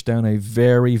being pushed down a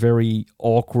very, very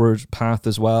awkward path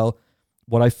as well.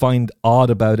 What I find odd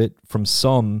about it from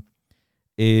some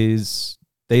is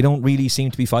they don't really seem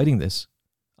to be fighting this.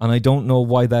 And I don't know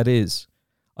why that is.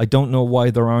 I don't know why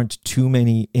there aren't too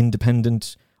many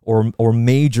independent or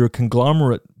major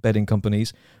conglomerate betting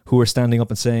companies who are standing up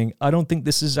and saying, I don't think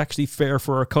this is actually fair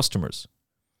for our customers.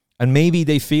 And maybe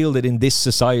they feel that in this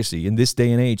society, in this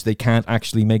day and age, they can't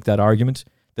actually make that argument.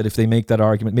 That if they make that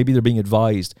argument, maybe they're being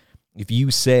advised, if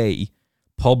you say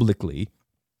publicly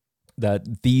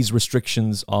that these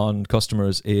restrictions on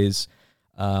customers is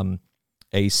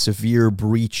a severe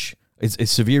breach, it's a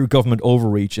severe government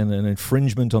overreach and an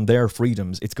infringement on their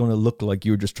freedoms, it's going to look like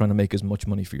you're just trying to make as much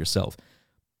money for yourself.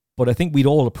 But I think we'd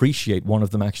all appreciate one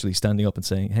of them actually standing up and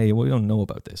saying, hey, we don't know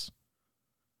about this.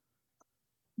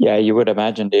 Yeah, you would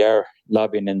imagine they are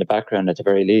lobbying in the background at the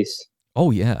very least.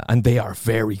 Oh, yeah. And they are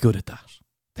very good at that.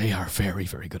 They are very,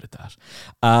 very good at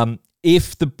that.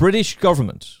 If the British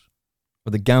government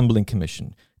or the Gambling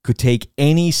Commission could take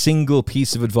any single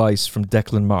piece of advice from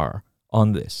Declan Maher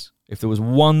on this, if there was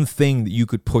one thing that you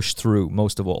could push through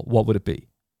most of all, what would it be?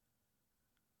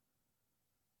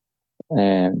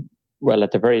 Well,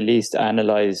 at the very least,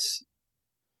 analyze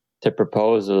the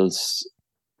proposals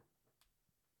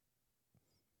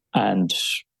and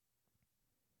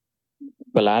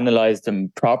analyze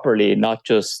them properly, not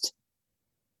just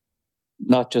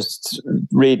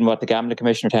reading what the Gambling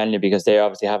Commission are telling you, because they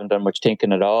obviously haven't done much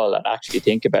thinking at all, and actually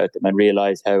think about them and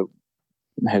realize how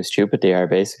stupid they are.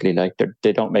 Basically, like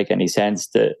they don't make any sense.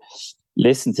 To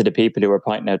listen to the people who are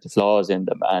pointing out the flaws in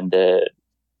them and the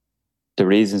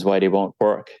reasons why they won't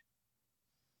work.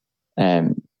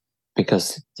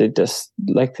 Because they just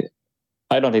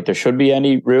I don't think there should be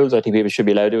any rules. I think people should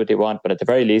be allowed to do what they want, but at the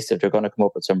very least, if they're going to come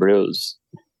up with some rules,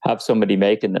 have somebody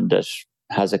making them that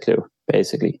has a clue,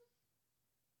 basically.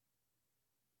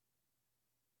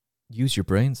 Use your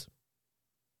brains.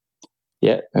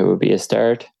 Yeah, it would be a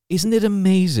start. Isn't it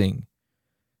amazing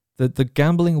that the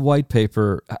gambling white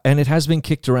paper, and it has been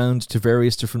kicked around to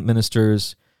various different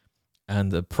ministers,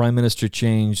 and the Prime Minister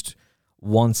changed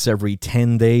once every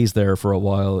 10 days there for a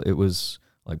while. It was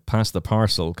like pass the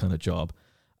parcel kind of job,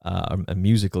 a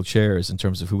musical chairs in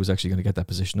terms of who was actually going to get that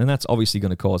position. And that's obviously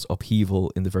going to cause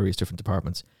upheaval in the various different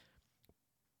departments.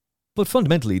 But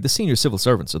fundamentally, the senior civil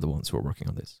servants are the ones who are working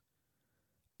on this.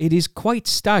 It is quite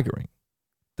staggering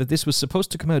that this was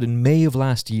supposed to come out in May of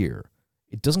last year.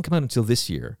 It doesn't come out until this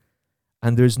year.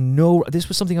 And this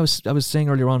was something I was saying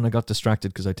earlier on, and I got distracted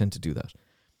because I tend to do that.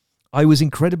 I was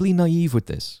incredibly naive with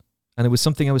this. And it was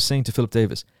something I was saying to Philip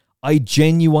Davis. I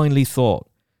genuinely thought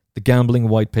the gambling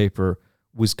white paper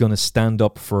was going to stand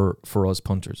up for us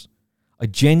punters. I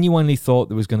genuinely thought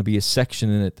there was going to be a section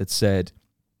in it that said,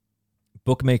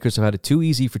 bookmakers have had it too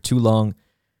easy for too long.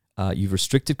 You've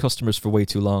restricted customers for way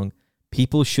too long.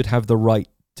 People should have the right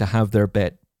to have their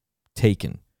bet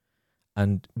taken.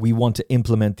 And we want to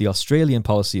implement the Australian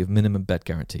policy of minimum bet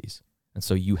guarantees. And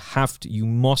so you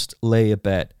must lay a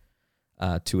bet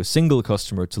to a single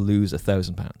customer to lose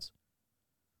 £1,000.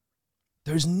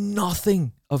 There's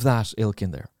nothing of that ilk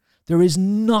in there. There is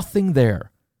nothing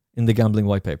there in the gambling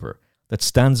white paper that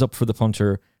stands up for the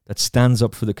punter, that stands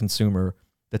up for the consumer,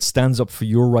 that stands up for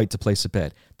your right to place a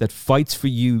bet, that fights for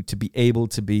you to be able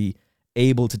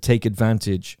to take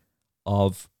advantage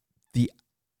of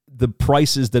the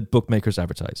prices that bookmakers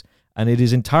advertise. And it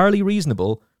is entirely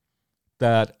reasonable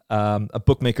that a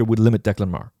bookmaker would limit Declan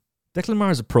Maher. Declan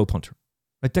Maher is a pro punter.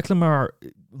 Right? Declan Maher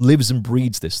lives and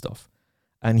breathes this stuff.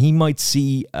 And he might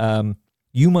see,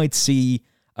 you might see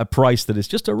a price that is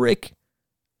just a rick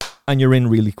and you're in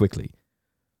really quickly.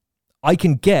 I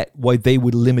can get why they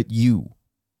would limit you.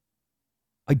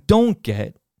 I don't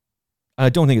get, and I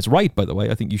don't think it's right, by the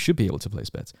way. I think you should be able to place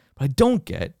bets. But I don't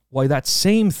get why that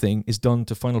same thing is done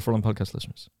to Final Furlong podcast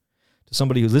listeners. To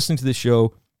somebody who's listening to this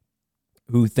show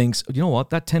who thinks, you know what,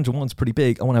 that 10 to 1 is pretty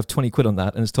big. I want to have 20 quid on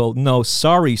that. And is told, no,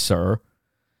 sorry, sir.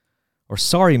 Or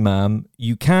sorry, ma'am,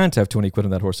 you can't have 20 quid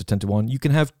on that horse at 10 to 1. You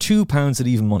can have £2 at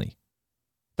even money.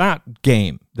 That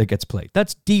game that gets played,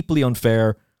 that's deeply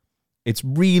unfair. It's a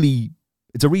really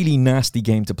nasty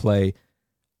game to play.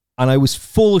 And I was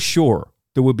full sure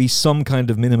there would be some kind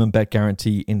of minimum bet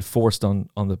guarantee enforced on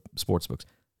the sportsbooks.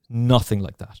 Nothing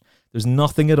like that. There's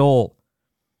nothing at all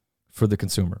for the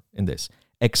consumer in this,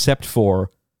 except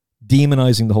for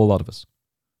demonizing the whole lot of us.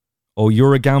 Oh,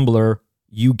 you're a gambler.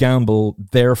 You gamble,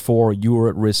 therefore you are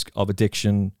at risk of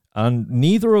addiction. And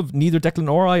neither Declan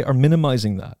or I are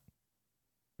minimizing that.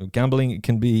 Gambling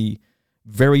can be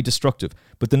very destructive.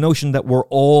 But the notion that we're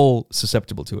all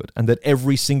susceptible to it and that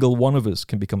every single one of us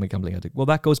can become a gambling addict, well,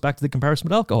 that goes back to the comparison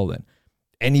with alcohol then.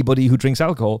 Anybody who drinks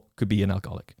alcohol could be an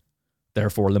alcoholic.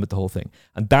 Therefore, limit the whole thing.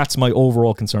 And that's my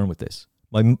overall concern with this.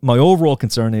 My overall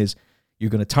concern is you're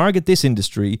going to target this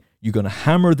industry, you're going to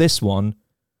hammer this one.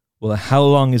 Well, how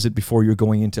long is it before you're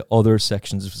going into other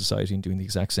sections of society and doing the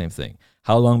exact same thing?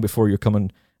 How long before you're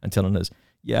coming and telling us,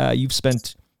 yeah, you've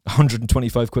spent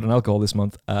 125 quid on alcohol this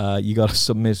month. You got to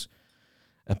submit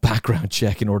a background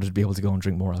check in order to be able to go and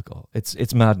drink more alcohol.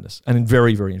 It's madness and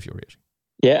very, very infuriating.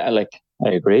 Yeah, I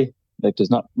agree. There's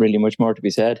not really much more to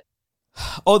be said.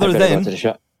 Other than go to the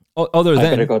shop. I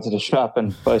better go to the shop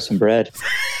and buy some bread.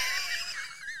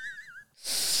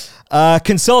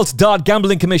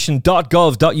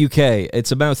 Consult.gamblingcommission.gov.uk.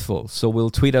 It's a mouthful, so we'll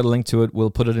tweet out a link to it.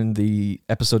 We'll put it in the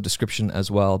episode description as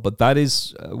well. But that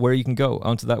is where you can go,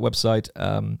 onto that website.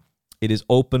 It is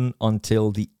open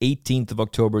until the 18th of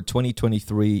October,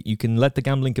 2023. You can let the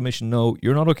Gambling Commission know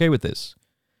you're not okay with this.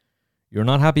 You're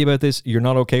not happy about this. You're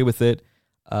not okay with it.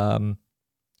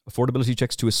 Affordability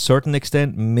checks to a certain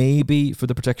extent, maybe for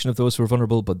the protection of those who are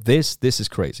vulnerable, but this is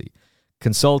crazy.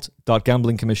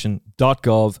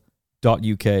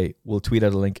 Consult.gamblingcommission.gov.uk. We'll tweet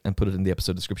out a link and put it in the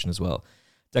episode description as well.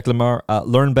 Declan Maher,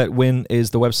 Learn Bet Win is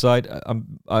the website.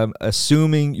 I'm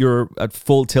assuming you're at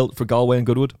full tilt for Galway and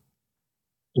Goodwood.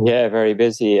 Yeah, very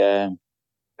busy.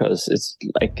 Because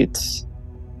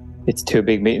it's two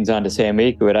big meetings on the same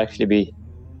week. It would actually be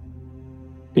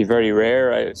very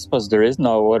rare. I suppose there is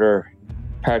no other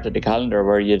part of the calendar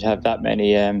where you'd have that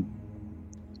many.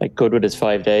 Like Goodwood is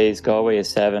 5 days, Galway is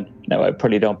 7. Now, I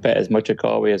probably don't bet as much at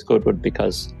Galway as Goodwood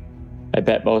because I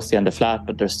bet mostly on the flat,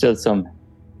 but there's still some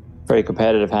very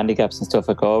competitive handicaps and stuff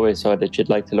at Galway, so that you'd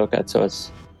like to look at. So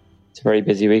it's a very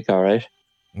busy week, all right.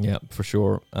 Yeah, for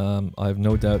sure. I have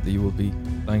no doubt that you will be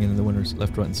banging in the winners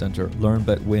left, right, and centre. Learn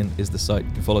Bet Win is the site.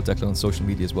 You can follow Declan on social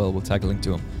media as well. We'll tag a link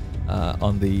to him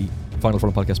on the Final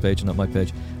Furlong podcast page and on my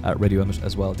page at Radio Emmett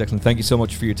as well. Declan, thank you so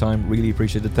much for your time. Really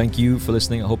appreciate it. Thank you for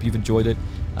listening. I hope you've enjoyed it.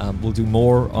 We'll do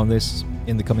more on this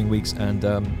in the coming weeks, and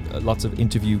lots of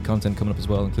interview content coming up as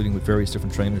well, including with various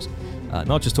different trainers.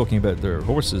 Not just talking about their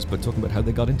horses, but talking about how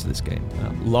they got into this game.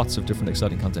 Lots of different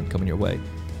exciting content coming your way.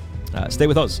 Stay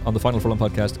with us on the Final Furlong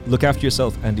podcast. Look after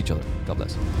yourself and each other. God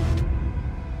bless.